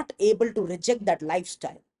were not able to reject that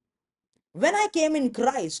lifestyle. When I came in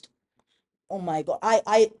Christ, oh my God,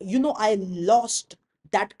 I lost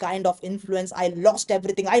that kind of influence. I lost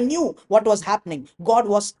everything. I knew what was happening. God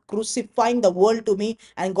was crucifying the world to me,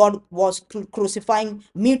 and God was crucifying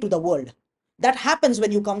me to the world. That happens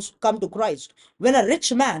when you come to Christ. When a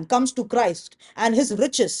rich man comes to Christ and his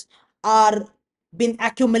riches are been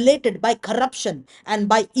accumulated by corruption and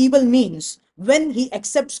by evil means, when he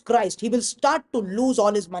accepts Christ, he will start to lose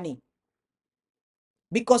all his money,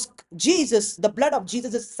 because the blood of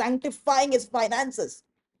Jesus is sanctifying his finances.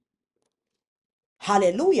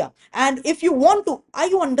 Hallelujah. And if you want to, are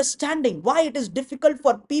you understanding why it is difficult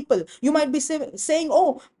for people? You might be saying,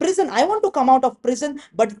 oh, prison, I want to come out of prison,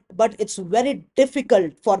 but it's very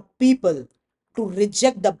difficult for people to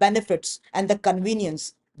reject the benefits and the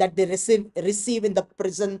convenience that they receive in the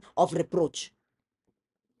prison of reproach.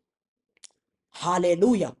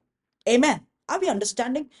 Hallelujah. Amen. Are we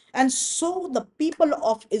understanding? And so the people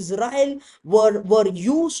of Israel were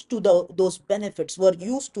used to those benefits, were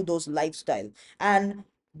used to those lifestyle. And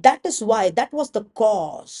that is why, that was the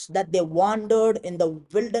cause that they wandered in the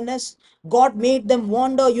wilderness. God made them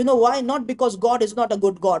wander. You know why? Not because God is not a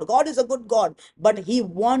good God. God is a good God, but he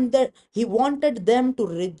wanted them to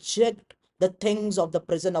reject the things of the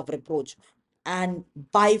prison of reproach, and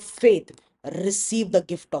by faith receive the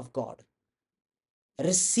gift of God,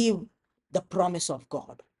 receive the promise of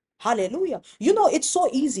God. Hallelujah. It's so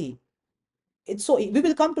easy. We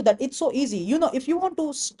will come to that. It's so easy. If you want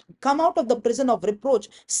to come out of the prison of reproach,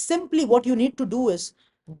 simply what you need to do is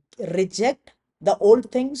reject the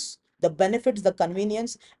old things, the benefits, the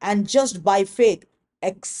convenience, and just by faith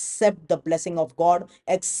accept the blessing of God,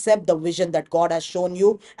 accept the vision that God has shown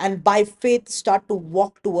you, and by faith start to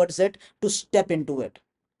walk towards it, to step into it.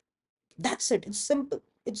 That's it. It's simple.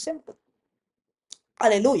 It's simple.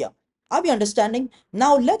 Hallelujah. Are we understanding?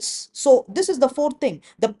 Now so this is the fourth thing.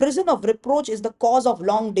 The prison of reproach is the cause of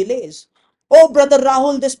long delays. Oh, brother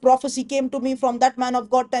Rahul, this prophecy came to me from that man of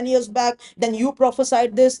God 10 years back. Then you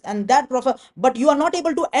prophesied this and that but you are not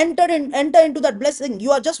able to enter into that blessing.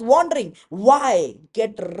 You are just wandering. Why?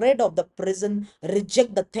 Get rid of the prison,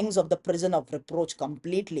 reject the things of the prison of reproach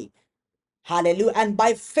completely. Hallelujah. And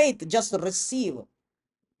by faith, just receive,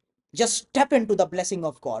 just step into the blessing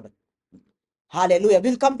of God. Hallelujah.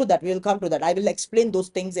 We'll come to that. We'll come to that. I will explain those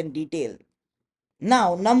things in detail.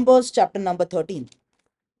 Now, Numbers chapter number 13.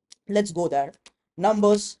 Let's go there.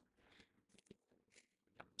 Numbers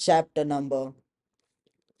chapter number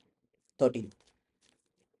 13.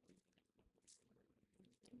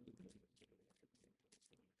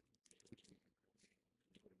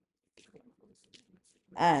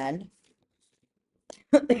 And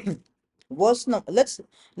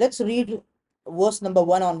let's read verse number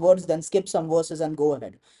 1 onwards, then skip some verses and go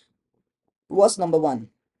ahead. Verse number 1.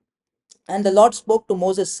 And the Lord spoke to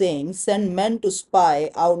Moses, saying, send men to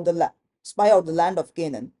spy out the land of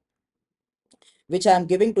Canaan, which I am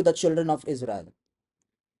giving to the children of Israel.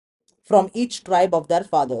 From each tribe of their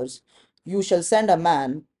fathers, you shall send a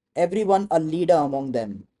man, everyone a leader among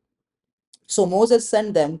them. So Moses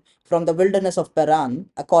sent them from the wilderness of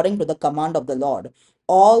Paran, according to the command of the Lord,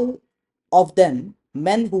 all of them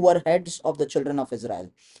men who were heads of the children of Israel.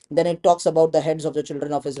 Then it talks about the heads of the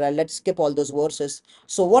children of Israel. Let's skip all those verses.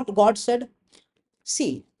 So what God said,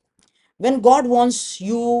 see, when God wants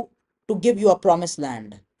you to give you a promised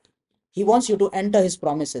land, he wants you to enter his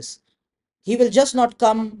promises. He will just not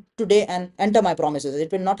come today and enter my promises.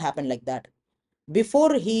 It will not happen like that.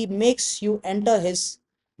 Before he makes you enter his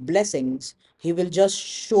blessings, he will just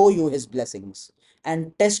show you his blessings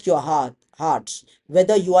and test your hearts,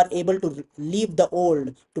 whether you are able to leave the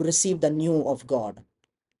old to receive the new of God.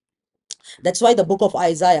 That's why the book of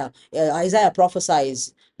Isaiah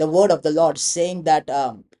prophesies the word of the Lord, saying that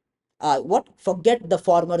what forget the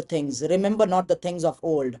former things, remember not the things of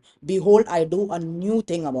old. Behold, I do a new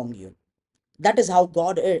thing among you. That is how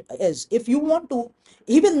God is. If you want to,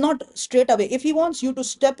 he will not straight away, if he wants you to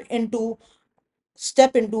step into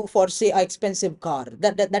for say a expensive car,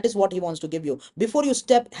 that is what he wants to give you. Before you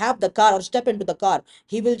have the car or step into the car,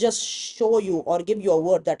 he will just show you or give you a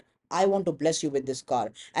word that I want to bless you with this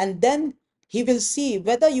car. And then he will see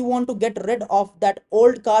whether you want to get rid of that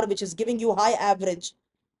old car which is giving you high average,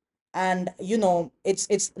 and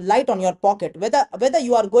it's light on your pocket, whether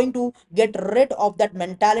you are going to get rid of that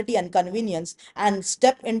mentality and convenience and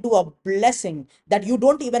step into a blessing that you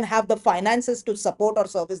don't even have the finances to support or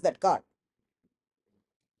service that car.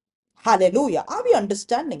 Hallelujah. Are we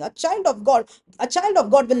understanding? A child of God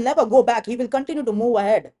will never go back. He will continue to move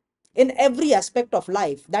ahead in every aspect of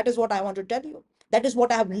life. That is what I want to tell you. That is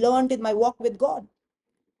what I have learned in my walk with God.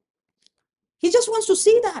 He just wants to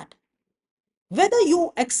see that whether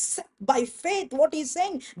you accept by faith what he's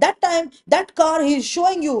saying. That time, that car he's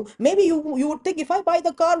showing you, maybe you would think, if I buy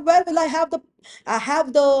the car, where will I have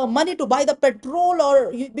the money to buy the petrol,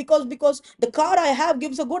 or because the car I have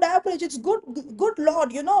gives a good average. It's good,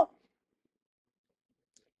 Lord,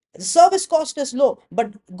 the service cost is low,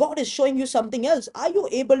 but God is showing you something else. Are you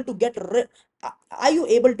able to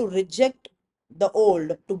reject the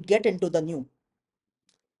old to get into the new?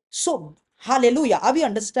 So, hallelujah. Are we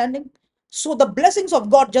understanding? So the blessings of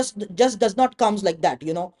God just does not comes like that.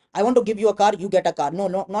 I want to give you a car, you get a car. No,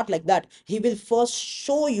 no, not like that. He will first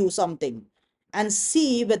show you something and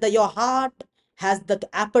see whether your heart has the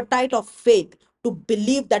appetite of faith to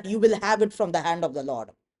believe that you will have it from the hand of the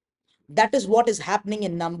Lord. That is what is happening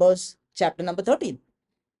in Numbers chapter number 13.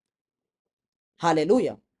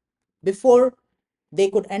 Hallelujah. Before they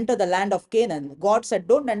could enter the land of Canaan, God said,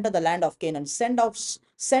 don't enter the land of Canaan.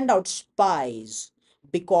 send out spies,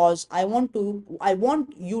 because I want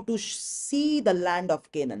you to see the land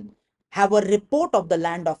of Canaan, have a report of the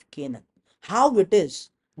land of Canaan, how it is,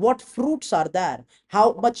 what fruits are there,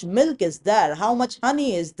 how much milk is there, how much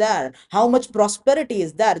honey is there, how much prosperity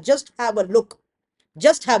is there. Just have a look.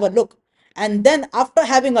 Just have a look. And then after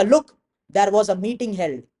having a look, there was a meeting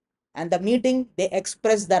held. And the meeting, they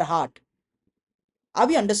expressed their heart. Are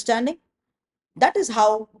we understanding? That is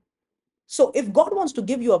how. So if God wants to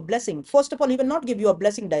give you a blessing, first of all, he will not give you a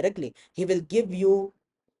blessing directly. He will give you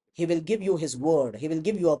his word. He will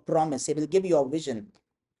give you a promise. He will give you a vision.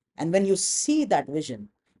 And when you see that vision,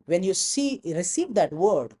 when you receive that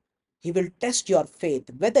word, he will test your faith,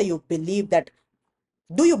 whether you believe that.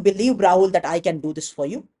 Do you believe, Rahul, that I can do this for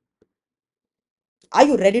you? Are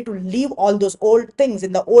you ready to leave all those old things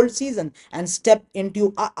in the old season and step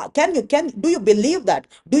into, can do you believe that?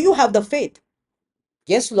 Do you have the faith?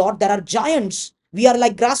 Yes, Lord, there are giants. We are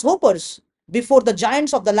like grasshoppers before the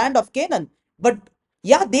giants of the land of Canaan. But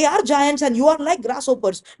yeah, they are giants and you are like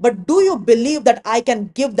grasshoppers. But do you believe that I can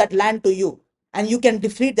give that land to you and you can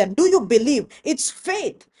defeat them? Do you believe? It's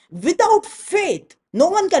faith. Without faith, no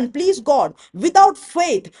one can please God. Without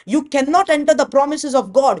faith, you cannot enter the promises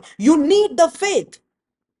of God. You need the faith.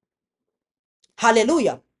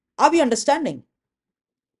 Hallelujah. Are we understanding?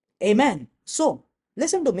 Amen. So,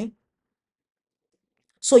 listen to me.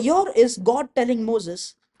 So here is God telling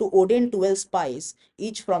Moses to ordain 12 spies,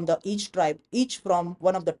 each from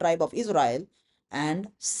one of the tribe of Israel, and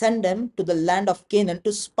send them to the land of Canaan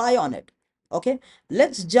to spy on it. Okay,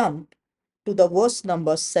 let's jump to the verse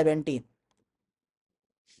number 17.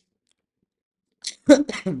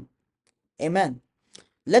 Amen.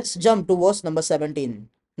 Let's jump to verse number 17.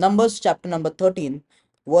 Numbers chapter number 13,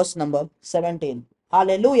 verse number 17.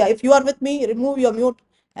 Hallelujah. If you are with me, remove your mute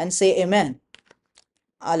and say amen.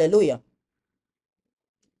 Hallelujah.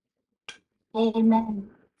 Amen.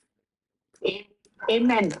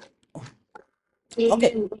 Amen.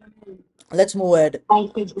 Okay, let's move ahead.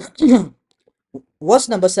 Verse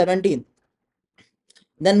number 17.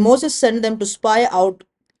 Then Moses sent them to spy out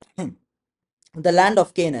the land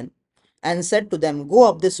of Canaan and said to them, go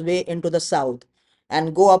up this way into the south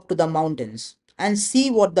and go up to the mountains and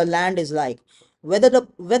see what the land is like, whether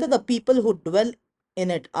the people who dwell in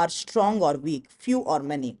it are strong or weak, few or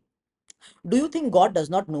many. Do you think God does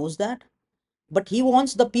not knows that? But he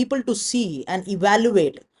wants the people to see and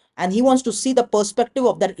evaluate, and he wants to see the perspective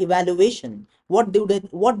of that evaluation. What do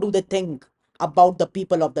they think about the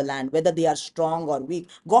people of the land, whether they are strong or weak?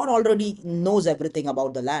 God already knows everything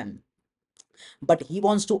about the land, but he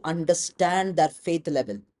wants to understand their faith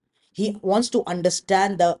level. He wants to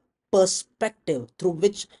understand the perspective through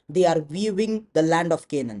which they are viewing the land of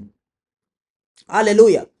Canaan.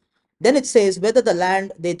 Hallelujah. Then it says, whether the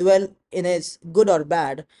land they dwell in is good or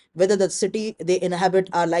bad, whether the city they inhabit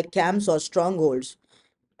are like camps or strongholds,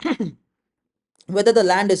 whether the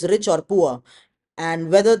land is rich or poor, and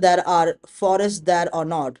whether there are forests there or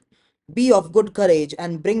not. Be of good courage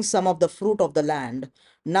and bring some of the fruit of the land.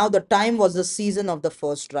 Now the time was the season of the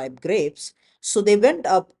first ripe grapes. So they went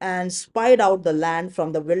up and spied out the land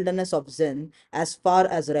from the wilderness of Zin as far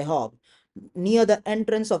as Rehob, near the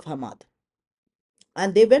entrance of Hamath.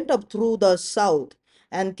 And they went up through the south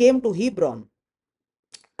and came to Hebron.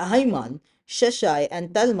 Ahiman, Sheshai,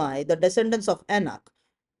 and Talmai, the descendants of Anak,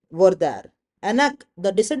 were there. Anak,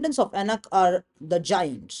 the descendants of Anak are the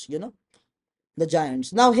giants, the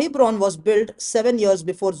giants. Now Hebron was built 7 years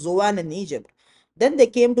before Zoan in Egypt. Then they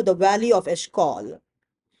came to the valley of Eshcol,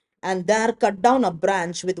 and there cut down a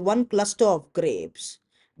branch with one cluster of grapes.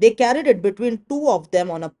 They carried it between two of them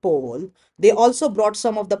on a pole. They also brought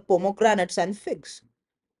some of the pomegranates and figs.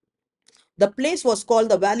 The place was called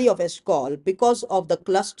the Valley of Eshcol because of the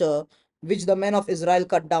cluster which the men of Israel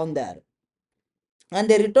cut down there. And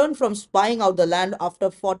they returned from spying out the land after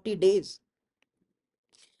 40 days.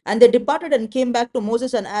 And they departed and came back to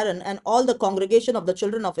Moses and Aaron and all the congregation of the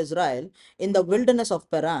children of Israel in the wilderness of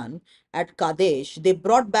Paran at Kadesh. They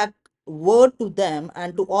brought back word to them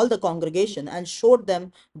and to all the congregation and showed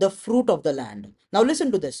them the fruit of the land. Now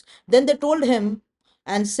listen to this. Then they told him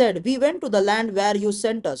and said, we went to the land where you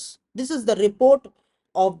sent us. This is the report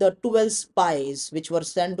of the 12 spies which were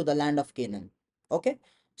sent to the land of Canaan. Okay.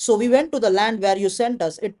 So we went to the land where you sent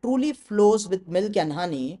us. It truly flows with milk and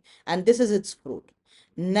honey, and this is its fruit.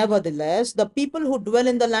 Nevertheless, the people who dwell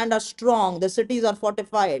in the land are strong, the cities are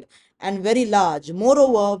fortified and very large.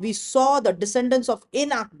 Moreover, we saw the descendants of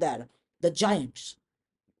Anak there, the giants.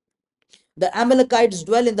 The Amalekites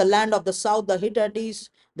dwell in the land of the south, the Hittites,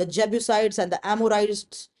 the Jebusites, and the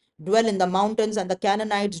Amorites dwell in the mountains, and the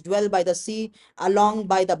Canaanites dwell by the sea along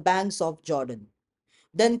by the banks of Jordan.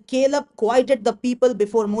 Then Caleb quieted the people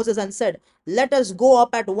before Moses and said, "Let us go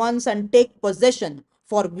up at once and take possession,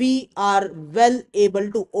 for we are well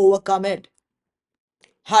able to overcome it."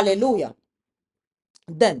 Hallelujah.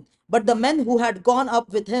 But the men who had gone up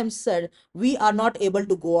with him said, "We are not able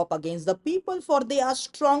to go up against the people, for they are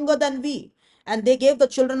stronger than we." And they gave the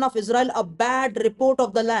children of Israel a bad report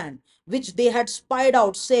of the land, which they had spied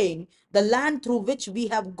out, saying, "The land through which we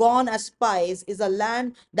have gone as spies is a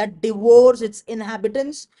land that devours its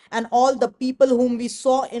inhabitants, and all the people whom we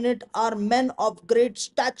saw in it are men of great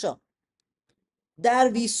stature. There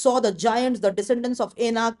we saw the giants, the descendants of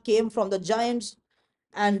Anak came from the giants,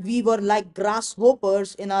 and we were like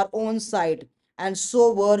grasshoppers in our own sight, and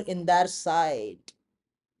so were in their sight."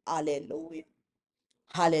 Hallelujah.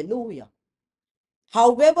 Hallelujah.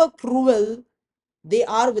 However cruel they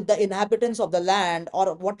are with the inhabitants of the land,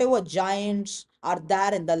 or whatever giants are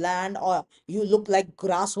there in the land, or you look like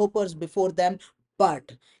grasshoppers before them,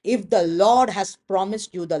 but if the Lord has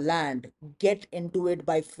promised you the land, get into it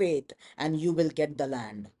by faith, and you will get the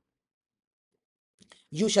land.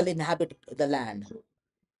 You shall inhabit the land.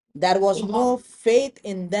 There was no faith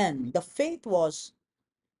in them. The faith was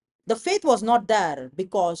not there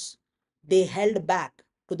because they held back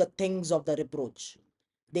to the things of the reproach.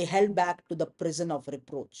 They held back to the prison of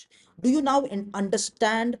reproach. Do you now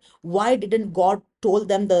understand why didn't God told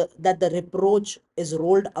them that the reproach is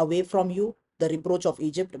rolled away from you, the reproach of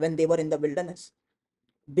Egypt when they were in the wilderness?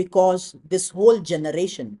 Because this whole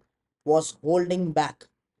generation was holding back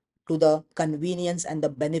to the convenience and the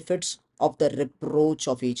benefits of the reproach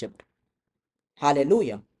of Egypt.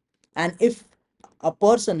 Hallelujah. And if a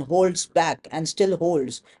person holds back and still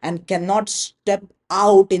holds and cannot step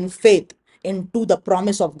out in faith into the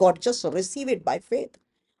promise of God, just receive it by faith.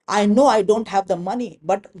 I know I don't have the money,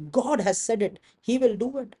 but God has said it. He will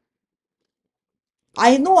do it.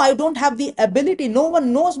 I know I don't have the ability. No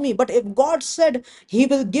one knows me. But if God said He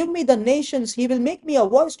will give me the nations, He will make me a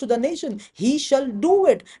voice to the nation, He shall do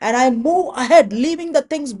it. And I move ahead, leaving the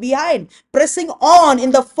things behind, pressing on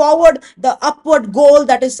in the forward, the upward goal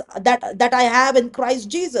that I have in Christ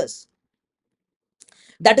Jesus.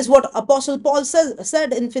 That is what Apostle Paul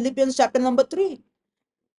said in Philippians chapter number 3.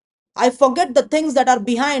 I forget the things that are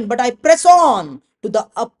behind, but I press on to the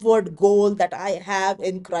upward goal that I have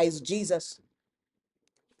in Christ Jesus.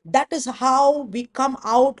 That is how we come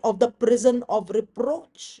out of the prison of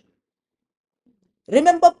reproach.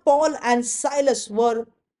 Remember, Paul and Silas were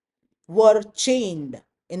chained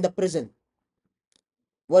in the prison,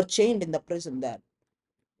 were chained in the prison there.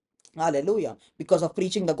 Hallelujah. Because of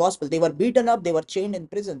preaching the gospel. They were beaten up, they were chained in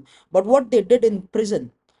prison. But what they did in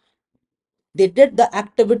prison, they did the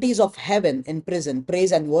activities of heaven in prison,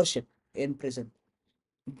 praise and worship in prison.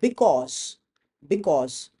 because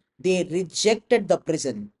because they rejected the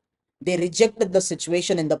prison, they rejected the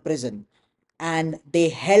situation in the prison, and they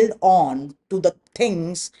held on to the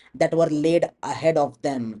things that were laid ahead of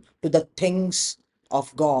them, to the things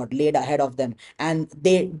of God laid ahead of them. And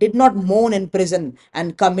they did not mourn in prison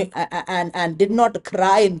and and did not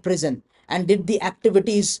cry in prison and did the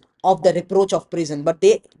activities of the reproach of prison, but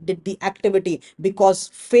they did the activity because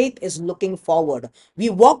faith is looking forward.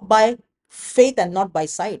 We walk by faith and not by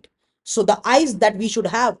sight. So the eyes that we should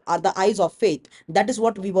have are the eyes of faith. That is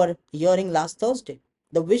what we were hearing last Thursday.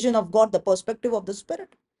 The vision of God, the perspective of the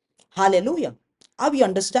Spirit. Hallelujah. Are we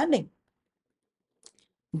understanding?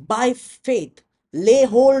 By faith, lay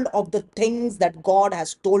hold of the things that God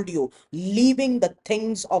has told you, leaving the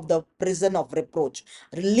things of the prison of reproach,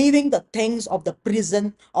 leaving the things of the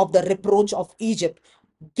prison of the reproach of Egypt.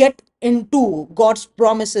 Get into God's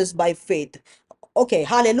promises by faith. Okay,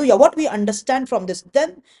 hallelujah. What we understand from this,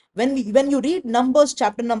 then when you read Numbers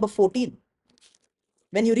chapter number 14,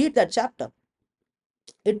 when you read that chapter,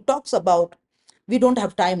 it talks about, we don't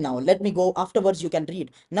have time now, let me go afterwards, you can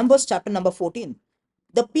read Numbers chapter number 14.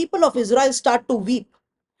 The people of Israel start to weep,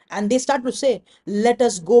 and they start to say, "Let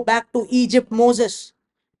us go back to Egypt, Moses.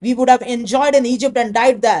 We would have enjoyed in Egypt and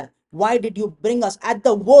died there. Why did you bring us?" At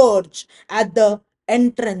the verge, at the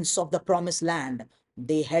entrance of the promised land,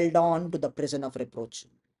 they held on to the prison of reproach.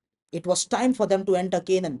 It was time for them to enter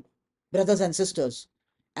Canaan, brothers and sisters.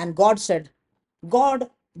 And God said,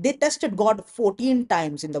 they tested God 14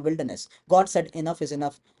 times in the wilderness. God said, "Enough is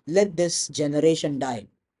enough. Let this generation die,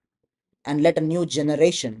 and let a new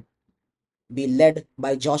generation be led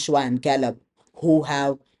by Joshua and Caleb, who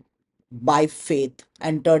have by faith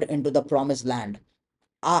entered into the promised land."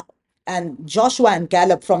 Uh, and Joshua and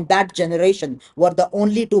Caleb from that generation were the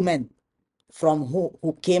only two men from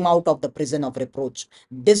who came out of the prison of reproach.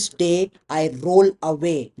 This day I roll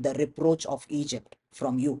away the reproach of Egypt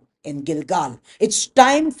from you. in Gilgal. It's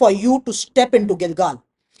time for you to step into Gilgal.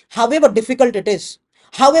 However difficult it is.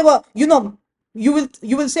 However, you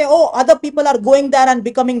will say, oh, other people are going there and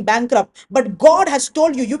becoming bankrupt. But God has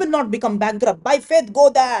told you, you will not become bankrupt. By faith, go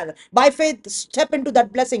there. By faith, step into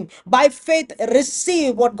that blessing. By faith,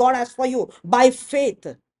 receive what God has for you. By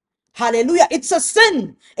faith. Hallelujah. It's a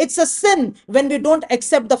sin. It's a sin when we don't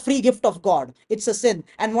accept the free gift of God. It's a sin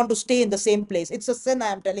and want to stay in the same place. It's a sin, I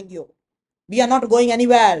am telling you. We are not going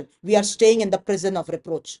anywhere. We are staying in the prison of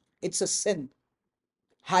reproach. It's a sin.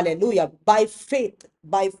 Hallelujah. By faith.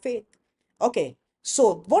 By faith. Okay.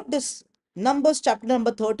 So, what this Numbers chapter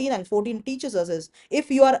number 13 and 14 teaches us is if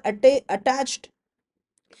you are attached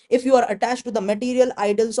to the material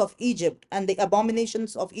idols of Egypt and the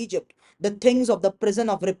abominations of Egypt, the things of the prison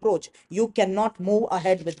of reproach, you cannot move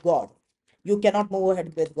ahead with God. You cannot move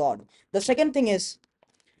ahead with God. The second thing is,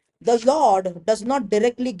 the Lord does not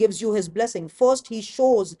directly gives you his blessing. First, he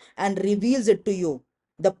shows and reveals it to you,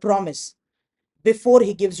 the promise, before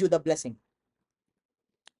he gives you the blessing.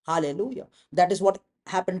 Hallelujah. That is what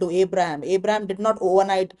happened to Abraham. Abraham did not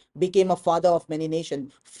overnight become a father of many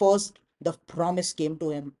nations. First, the promise came to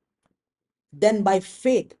him. Then by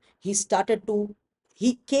faith, he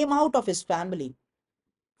came out of his family.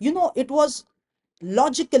 It was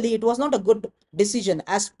not a good decision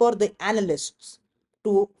as per the analysts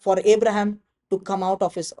for Abraham to come out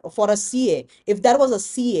of his for a CA. If there was a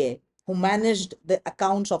CA who managed the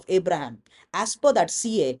accounts of Abraham, as per that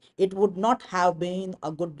CA, it would not have been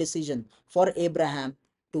a good decision for Abraham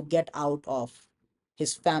to get out of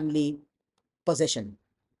his family possession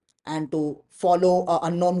and to follow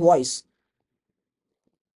an unknown voice.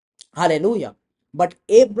 Hallelujah. But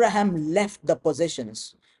Abraham left the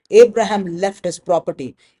possessions. Abraham left his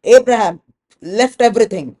property. Abraham left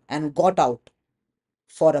everything and got out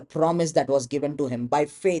for a promise that was given to him. By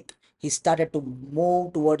faith, he started to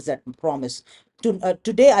move towards that promise.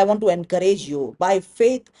 Today, I want to encourage you, by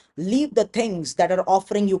faith, leave the things that are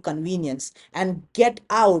offering you convenience and get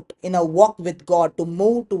out in a walk with God to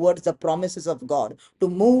move towards the promises of God, to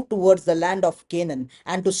move towards the land of Canaan,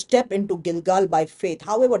 and to step into Gilgal by faith,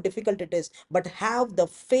 however difficult it is, but have the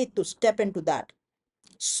faith to step into that.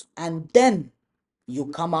 And then you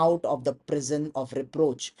come out of the prison of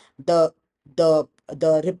reproach. The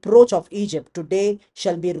reproach of Egypt today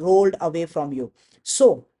shall be rolled away from you.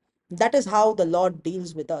 So that is how the Lord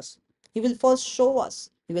deals with us. He will first show us,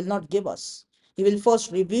 he will not give us. He will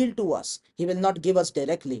first reveal to us, he will not give us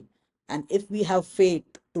directly. And if we have faith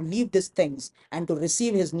to leave these things and to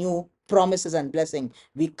receive his new promises and blessing,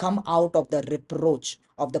 we come out of the reproach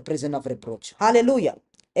of the prison of reproach. Hallelujah.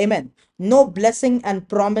 Amen. No blessing and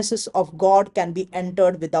promises of God can be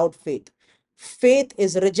entered without faith. Faith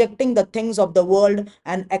is rejecting the things of the world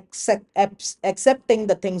and accepting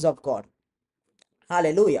the things of God.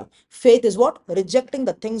 Hallelujah. Faith is what? Rejecting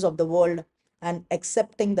the things of the world and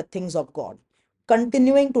accepting the things of God.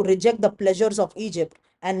 Continuing to reject the pleasures of Egypt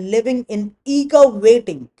and living in eager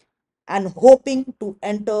waiting and hoping to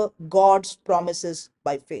enter God's promises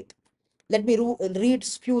by faith. Let me read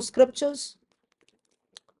few scriptures.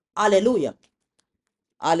 Hallelujah.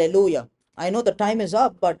 Hallelujah. I know the time is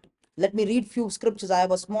up, but let me read few scriptures. I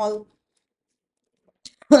have a small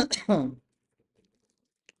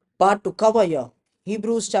part to cover here.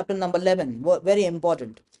 Hebrews chapter number 11, very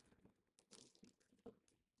important.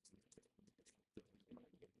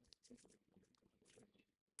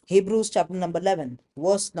 Hebrews chapter number 11,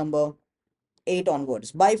 verse number 8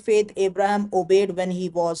 onwards. By faith, Abraham obeyed when he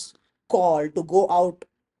was called to go out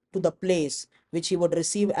to the place which he would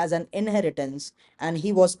receive as an inheritance, and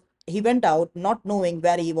he went out not knowing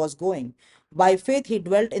where he was going. By faith, he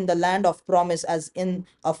dwelt in the land of promise as in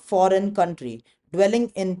a foreign country,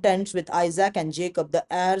 dwelling in tents with Isaac and Jacob, the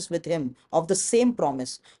heirs with him of the same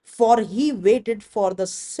promise. For he waited for the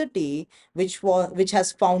city which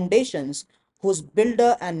has foundations, whose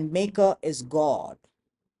builder and maker is God.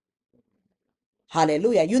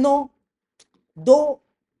 Hallelujah. Though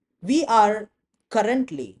we are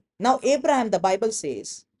currently, now Abraham, the Bible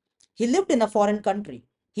says, he lived in a foreign country.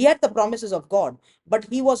 He had the promises of God, but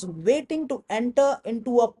he was waiting to enter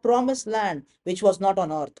into a promised land which was not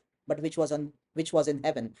on earth, but which was in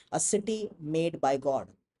heaven, a city made by God.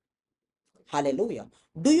 Hallelujah.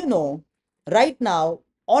 Do you know, right now,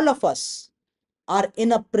 all of us are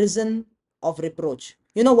in a prison of reproach.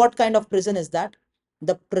 You know what kind of prison is that?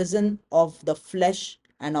 The prison of the flesh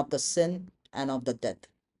and of the sin and of the death.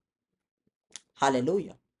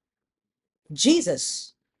 Hallelujah.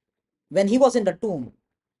 Jesus, when he was in the tomb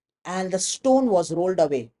and the stone was rolled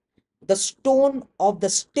away, the stone of the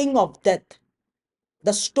sting of death,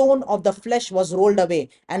 the stone of the flesh was rolled away.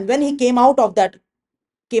 And when he came out of that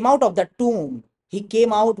came out of the tomb, he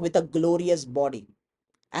came out with a glorious body.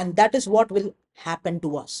 And that is what will happen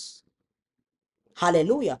to us.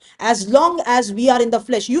 Hallelujah. As long as we are in the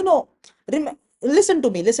flesh, listen to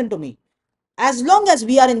me. As long as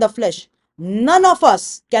we are in the flesh, none of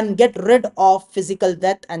us can get rid of physical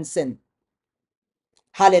death and sin.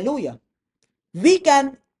 Hallelujah. We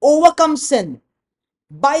can overcome sin.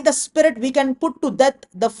 By the Spirit, we can put to death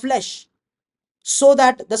the flesh so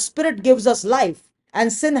that the Spirit gives us life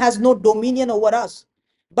and sin has no dominion over us.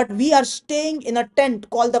 But we are staying in a tent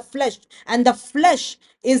called the flesh, and the flesh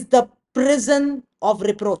is the prison of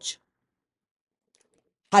reproach.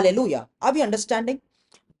 Hallelujah. Are we understanding?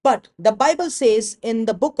 But the Bible says in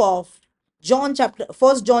the book of John chapter,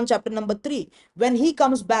 first John chapter number 3, when he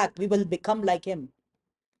comes back, we will become like him.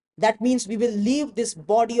 That means we will leave this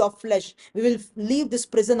body of flesh. We will leave this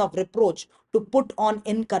prison of reproach to put on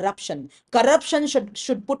incorruption. Corruption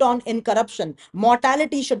should put on incorruption.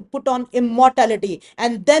 Mortality should put on immortality.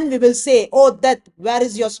 And then we will say, oh death, where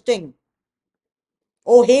is your sting?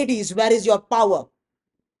 Oh Hades, where is your power?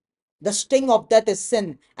 The sting of death is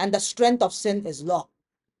sin, and the strength of sin is law.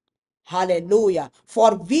 Hallelujah.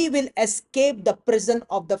 For we will escape the prison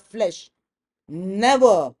of the flesh.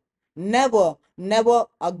 Never, never, never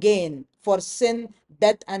again for sin,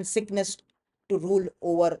 death, and sickness to rule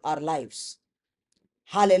over our lives.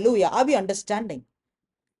 Hallelujah. Are we understanding?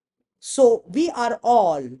 So we are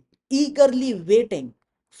all eagerly waiting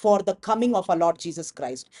for the coming of our Lord Jesus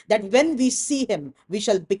Christ. That when we see him, we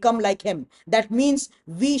shall become like him. That means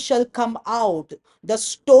we shall come out. The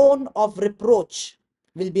stone of reproach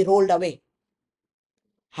will be rolled away.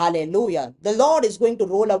 Hallelujah. The Lord is going to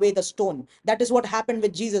roll away the stone. That is what happened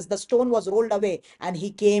with Jesus. The stone was rolled away and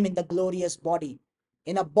he came in the glorious body,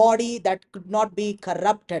 in a body that could not be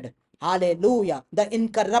corrupted. Hallelujah. The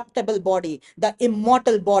incorruptible body, the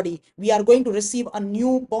immortal body. We are going to receive a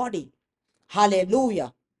new body.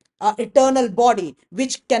 Hallelujah. An eternal body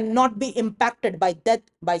which cannot be impacted by death,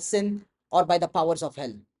 by sin, or by the powers of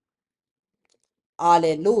hell.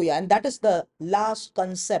 Hallelujah. And that is the last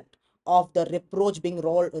concept of the reproach being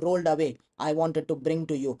rolled away. I wanted to bring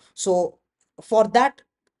to you. So for that,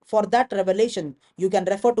 for that revelation, you can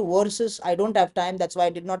refer to verses. I don't have time. That's why I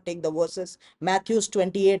did not take the verses. Matthew's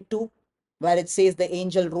 28:2, where it says the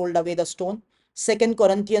angel rolled away the stone. Second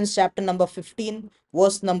Corinthians chapter number 15,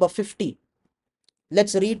 verse number 50.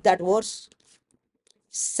 Let's read that verse.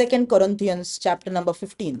 Second Corinthians chapter number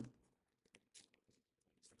 15.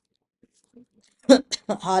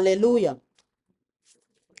 Hallelujah.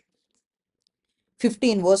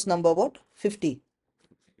 15 verse number what? 50.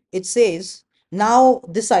 It says, now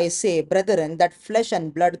this I say, brethren, that flesh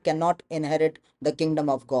and blood cannot inherit the kingdom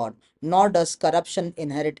of God, nor does corruption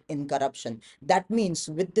inherit incorruption. That means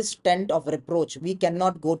with this tent of reproach, we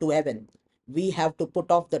cannot go to heaven. We have to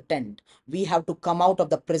put off the tent. We have to come out of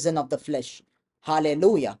the prison of the flesh.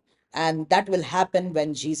 Hallelujah. And that will happen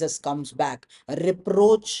when Jesus comes back.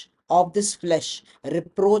 Reproach of this flesh,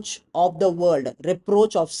 reproach of the world,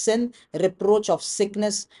 reproach of sin, reproach of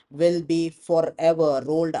sickness will be forever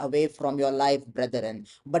rolled away from your life, brethren.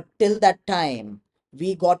 But till that time,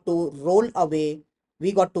 we got to roll away,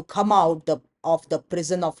 we got to come out of the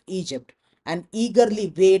prison of Egypt and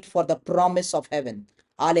eagerly wait for the promise of heaven.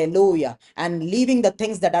 Hallelujah. And leaving the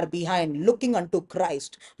things that are behind, looking unto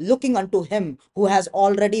Christ, looking unto him who has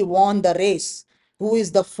already won the race, who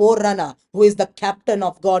is the forerunner, who is the captain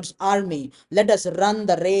of God's army. Let us run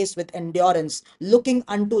the race with endurance, looking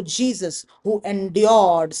unto Jesus, who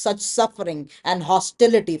endured such suffering and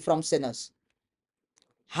hostility from sinners.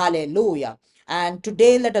 Hallelujah. And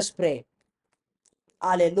today let us pray.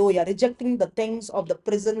 Hallelujah. Rejecting the things of the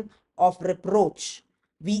prison of reproach,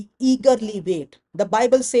 we eagerly wait. The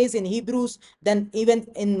Bible says in Hebrews, then even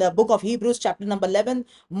in the book of Hebrews, chapter number 11,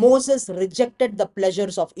 Moses rejected the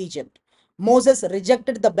pleasures of Egypt. Moses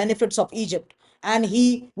rejected the benefits of Egypt, and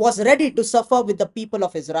he was ready to suffer with the people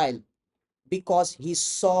of Israel because he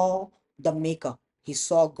saw the Maker, he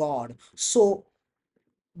saw God. So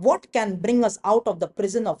what can bring us out of the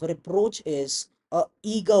prison of reproach is a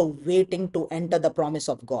eager waiting to enter the promise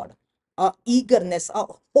of God, a eagerness, a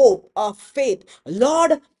hope, a faith.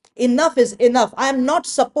 Lord, enough is enough. I am not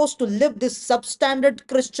supposed to live this substandard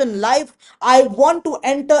Christian life. I want to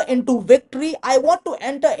enter into victory. I want to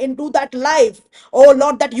enter into that life, oh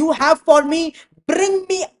Lord, that you have for me. Bring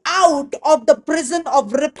me out of the prison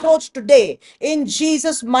of reproach today in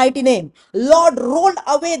Jesus' mighty name. Lord, roll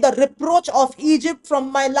away the reproach of Egypt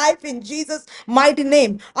from my life in Jesus' mighty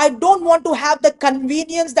name. I don't want to have the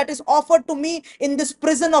convenience that is offered to me in this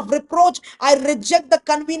prison of reproach. I reject the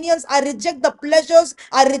convenience, I reject the pleasures,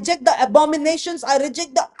 I reject the abominations, I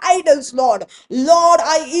reject the idols, Lord. Lord,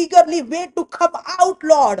 I eagerly wait to come out,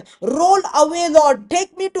 Lord. Roll away, Lord.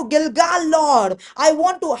 Take me to Gilgal, Lord. I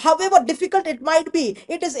want to, however difficult it might be,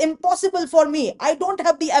 it is impossible for me. I don't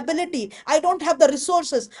have the ability, I don't have the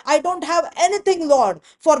resources, I don't have anything, Lord,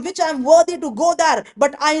 for which I am worthy to go there.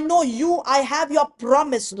 But I know you, I have your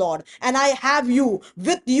promise, Lord, and I have you.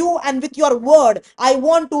 With you and with your word, I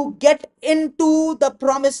want to get into the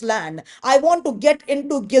promised land. I want to get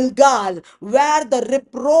into Gilgal, where the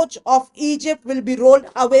reproach of Egypt will be rolled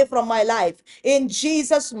away from my life. In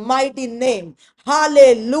Jesus' mighty name.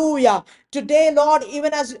 Hallelujah. Today, Lord,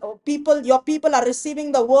 even as people, your people are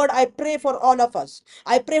receiving the word, I pray for all of us.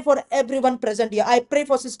 I pray for everyone present here. I pray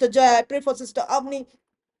for Sister Jaya. I pray for Sister Avni.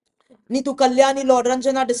 Nitu Kalyani, Lord,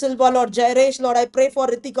 Ranjana De Silva, Lord, Jairesh, Lord, I pray for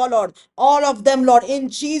Ritika, Lord, all of them, Lord, in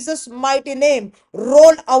Jesus' mighty name,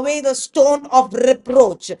 roll away the stone of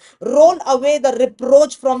reproach, roll away the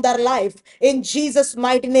reproach from their life, in Jesus'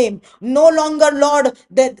 mighty name. No longer, Lord,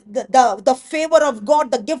 the favor of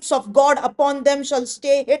God, the gifts of God upon them shall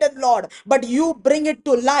stay hidden, Lord, but you bring it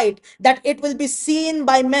to light that it will be seen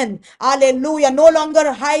by men. Hallelujah. No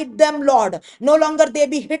longer hide them, Lord. No longer they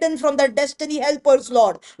be hidden from their destiny helpers,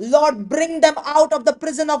 Lord. Lord, bring them out of the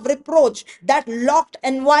prison of reproach. That locked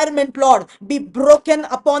environment, Lord, be broken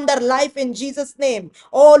upon their life in Jesus' name.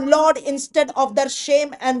 Oh Lord, instead of their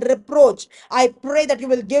shame and reproach, I pray that you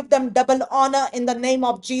will give them double honor in the name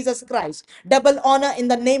of Jesus Christ. Double honor in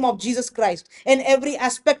the name of Jesus Christ. In every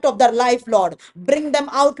aspect of their life, Lord, bring them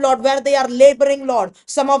out, Lord, where they are laboring, Lord.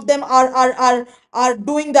 Some of them are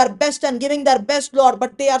doing their best and giving their best, Lord,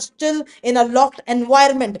 but they are still in a locked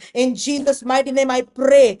environment. In Jesus' mighty name, I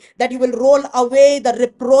pray that you will roll away the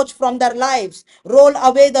reproach from their lives. Roll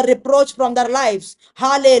away the reproach from their lives.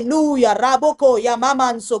 Hallelujah. Raboko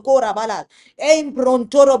yamaman sokora balat.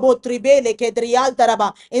 Emprontorobo tribele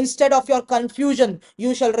kedrialtaraba. Instead of your confusion,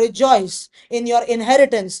 you shall rejoice in your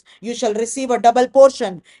inheritance. You shall receive a double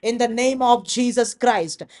portion in the name of Jesus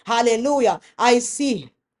Christ. Hallelujah. I see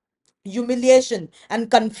humiliation and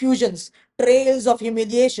confusions, trails of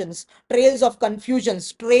humiliations, trails of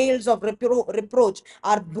confusions, trails of reproach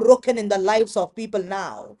are broken in the lives of people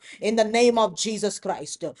now in the name of Jesus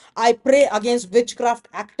Christ. I pray against witchcraft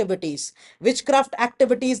activities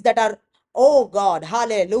that are, oh God,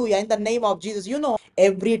 hallelujah, in the name of Jesus.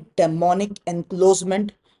 Every demonic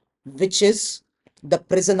enclosement, which is the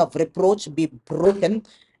prison of reproach, be broken,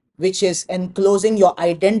 which is enclosing your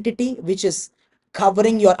identity, which is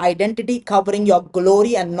covering your identity, covering your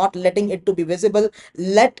glory, and not letting it to be visible.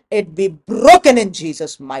 Let it be broken in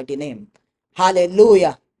Jesus' mighty name.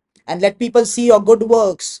 Hallelujah. And let people see your good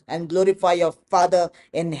works and glorify your Father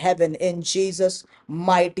in heaven in Jesus'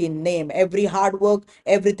 mighty name. Every hard work,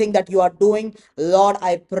 everything that you are doing, Lord,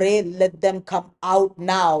 I pray, let them come out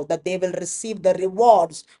now, that they will receive the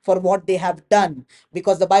rewards for what they have done.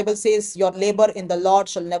 Because the Bible says, your labor in the Lord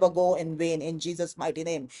shall never go in vain in Jesus' mighty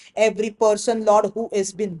name. Every person, Lord, who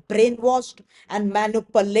has been brainwashed and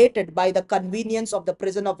manipulated by the convenience of the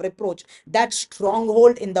prison of reproach, that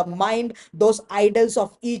stronghold in the mind, those idols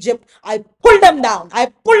of Egypt, I pull them down.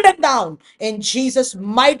 I pull them down in Jesus'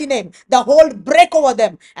 mighty name. The hold break over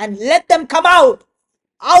them and let them come out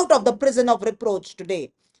of the prison of reproach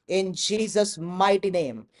today in Jesus' mighty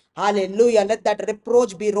name. Hallelujah. Let that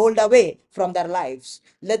reproach be rolled away from their lives.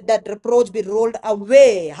 Let that reproach be rolled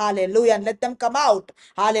away. Hallelujah. And let them come out.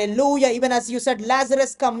 Hallelujah. Even as you said,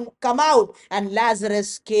 Lazarus come out. And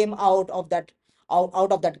Lazarus came out of that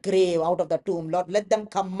grave, out of the tomb. Lord, let them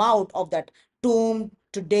come out of that tomb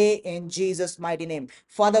today in Jesus' mighty name.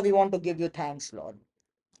 Father, we want to give you thanks, Lord.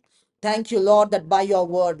 Thank you, Lord, that by your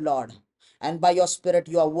word, Lord, and by your spirit,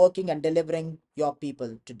 you are working and delivering your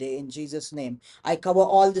people today in Jesus' name. I cover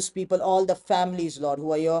all these people, all the families, Lord,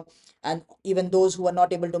 who are here, and even those who are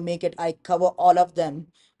not able to make it. I cover all of them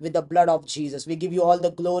with the blood of Jesus. We give you all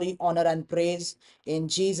the glory, honor, and praise. In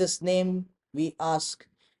Jesus' name, we ask.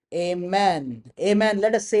 Amen. Amen.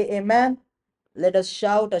 Let us say amen. Let us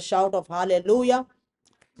shout a shout of hallelujah.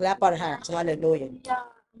 Clap our hands. Hallelujah.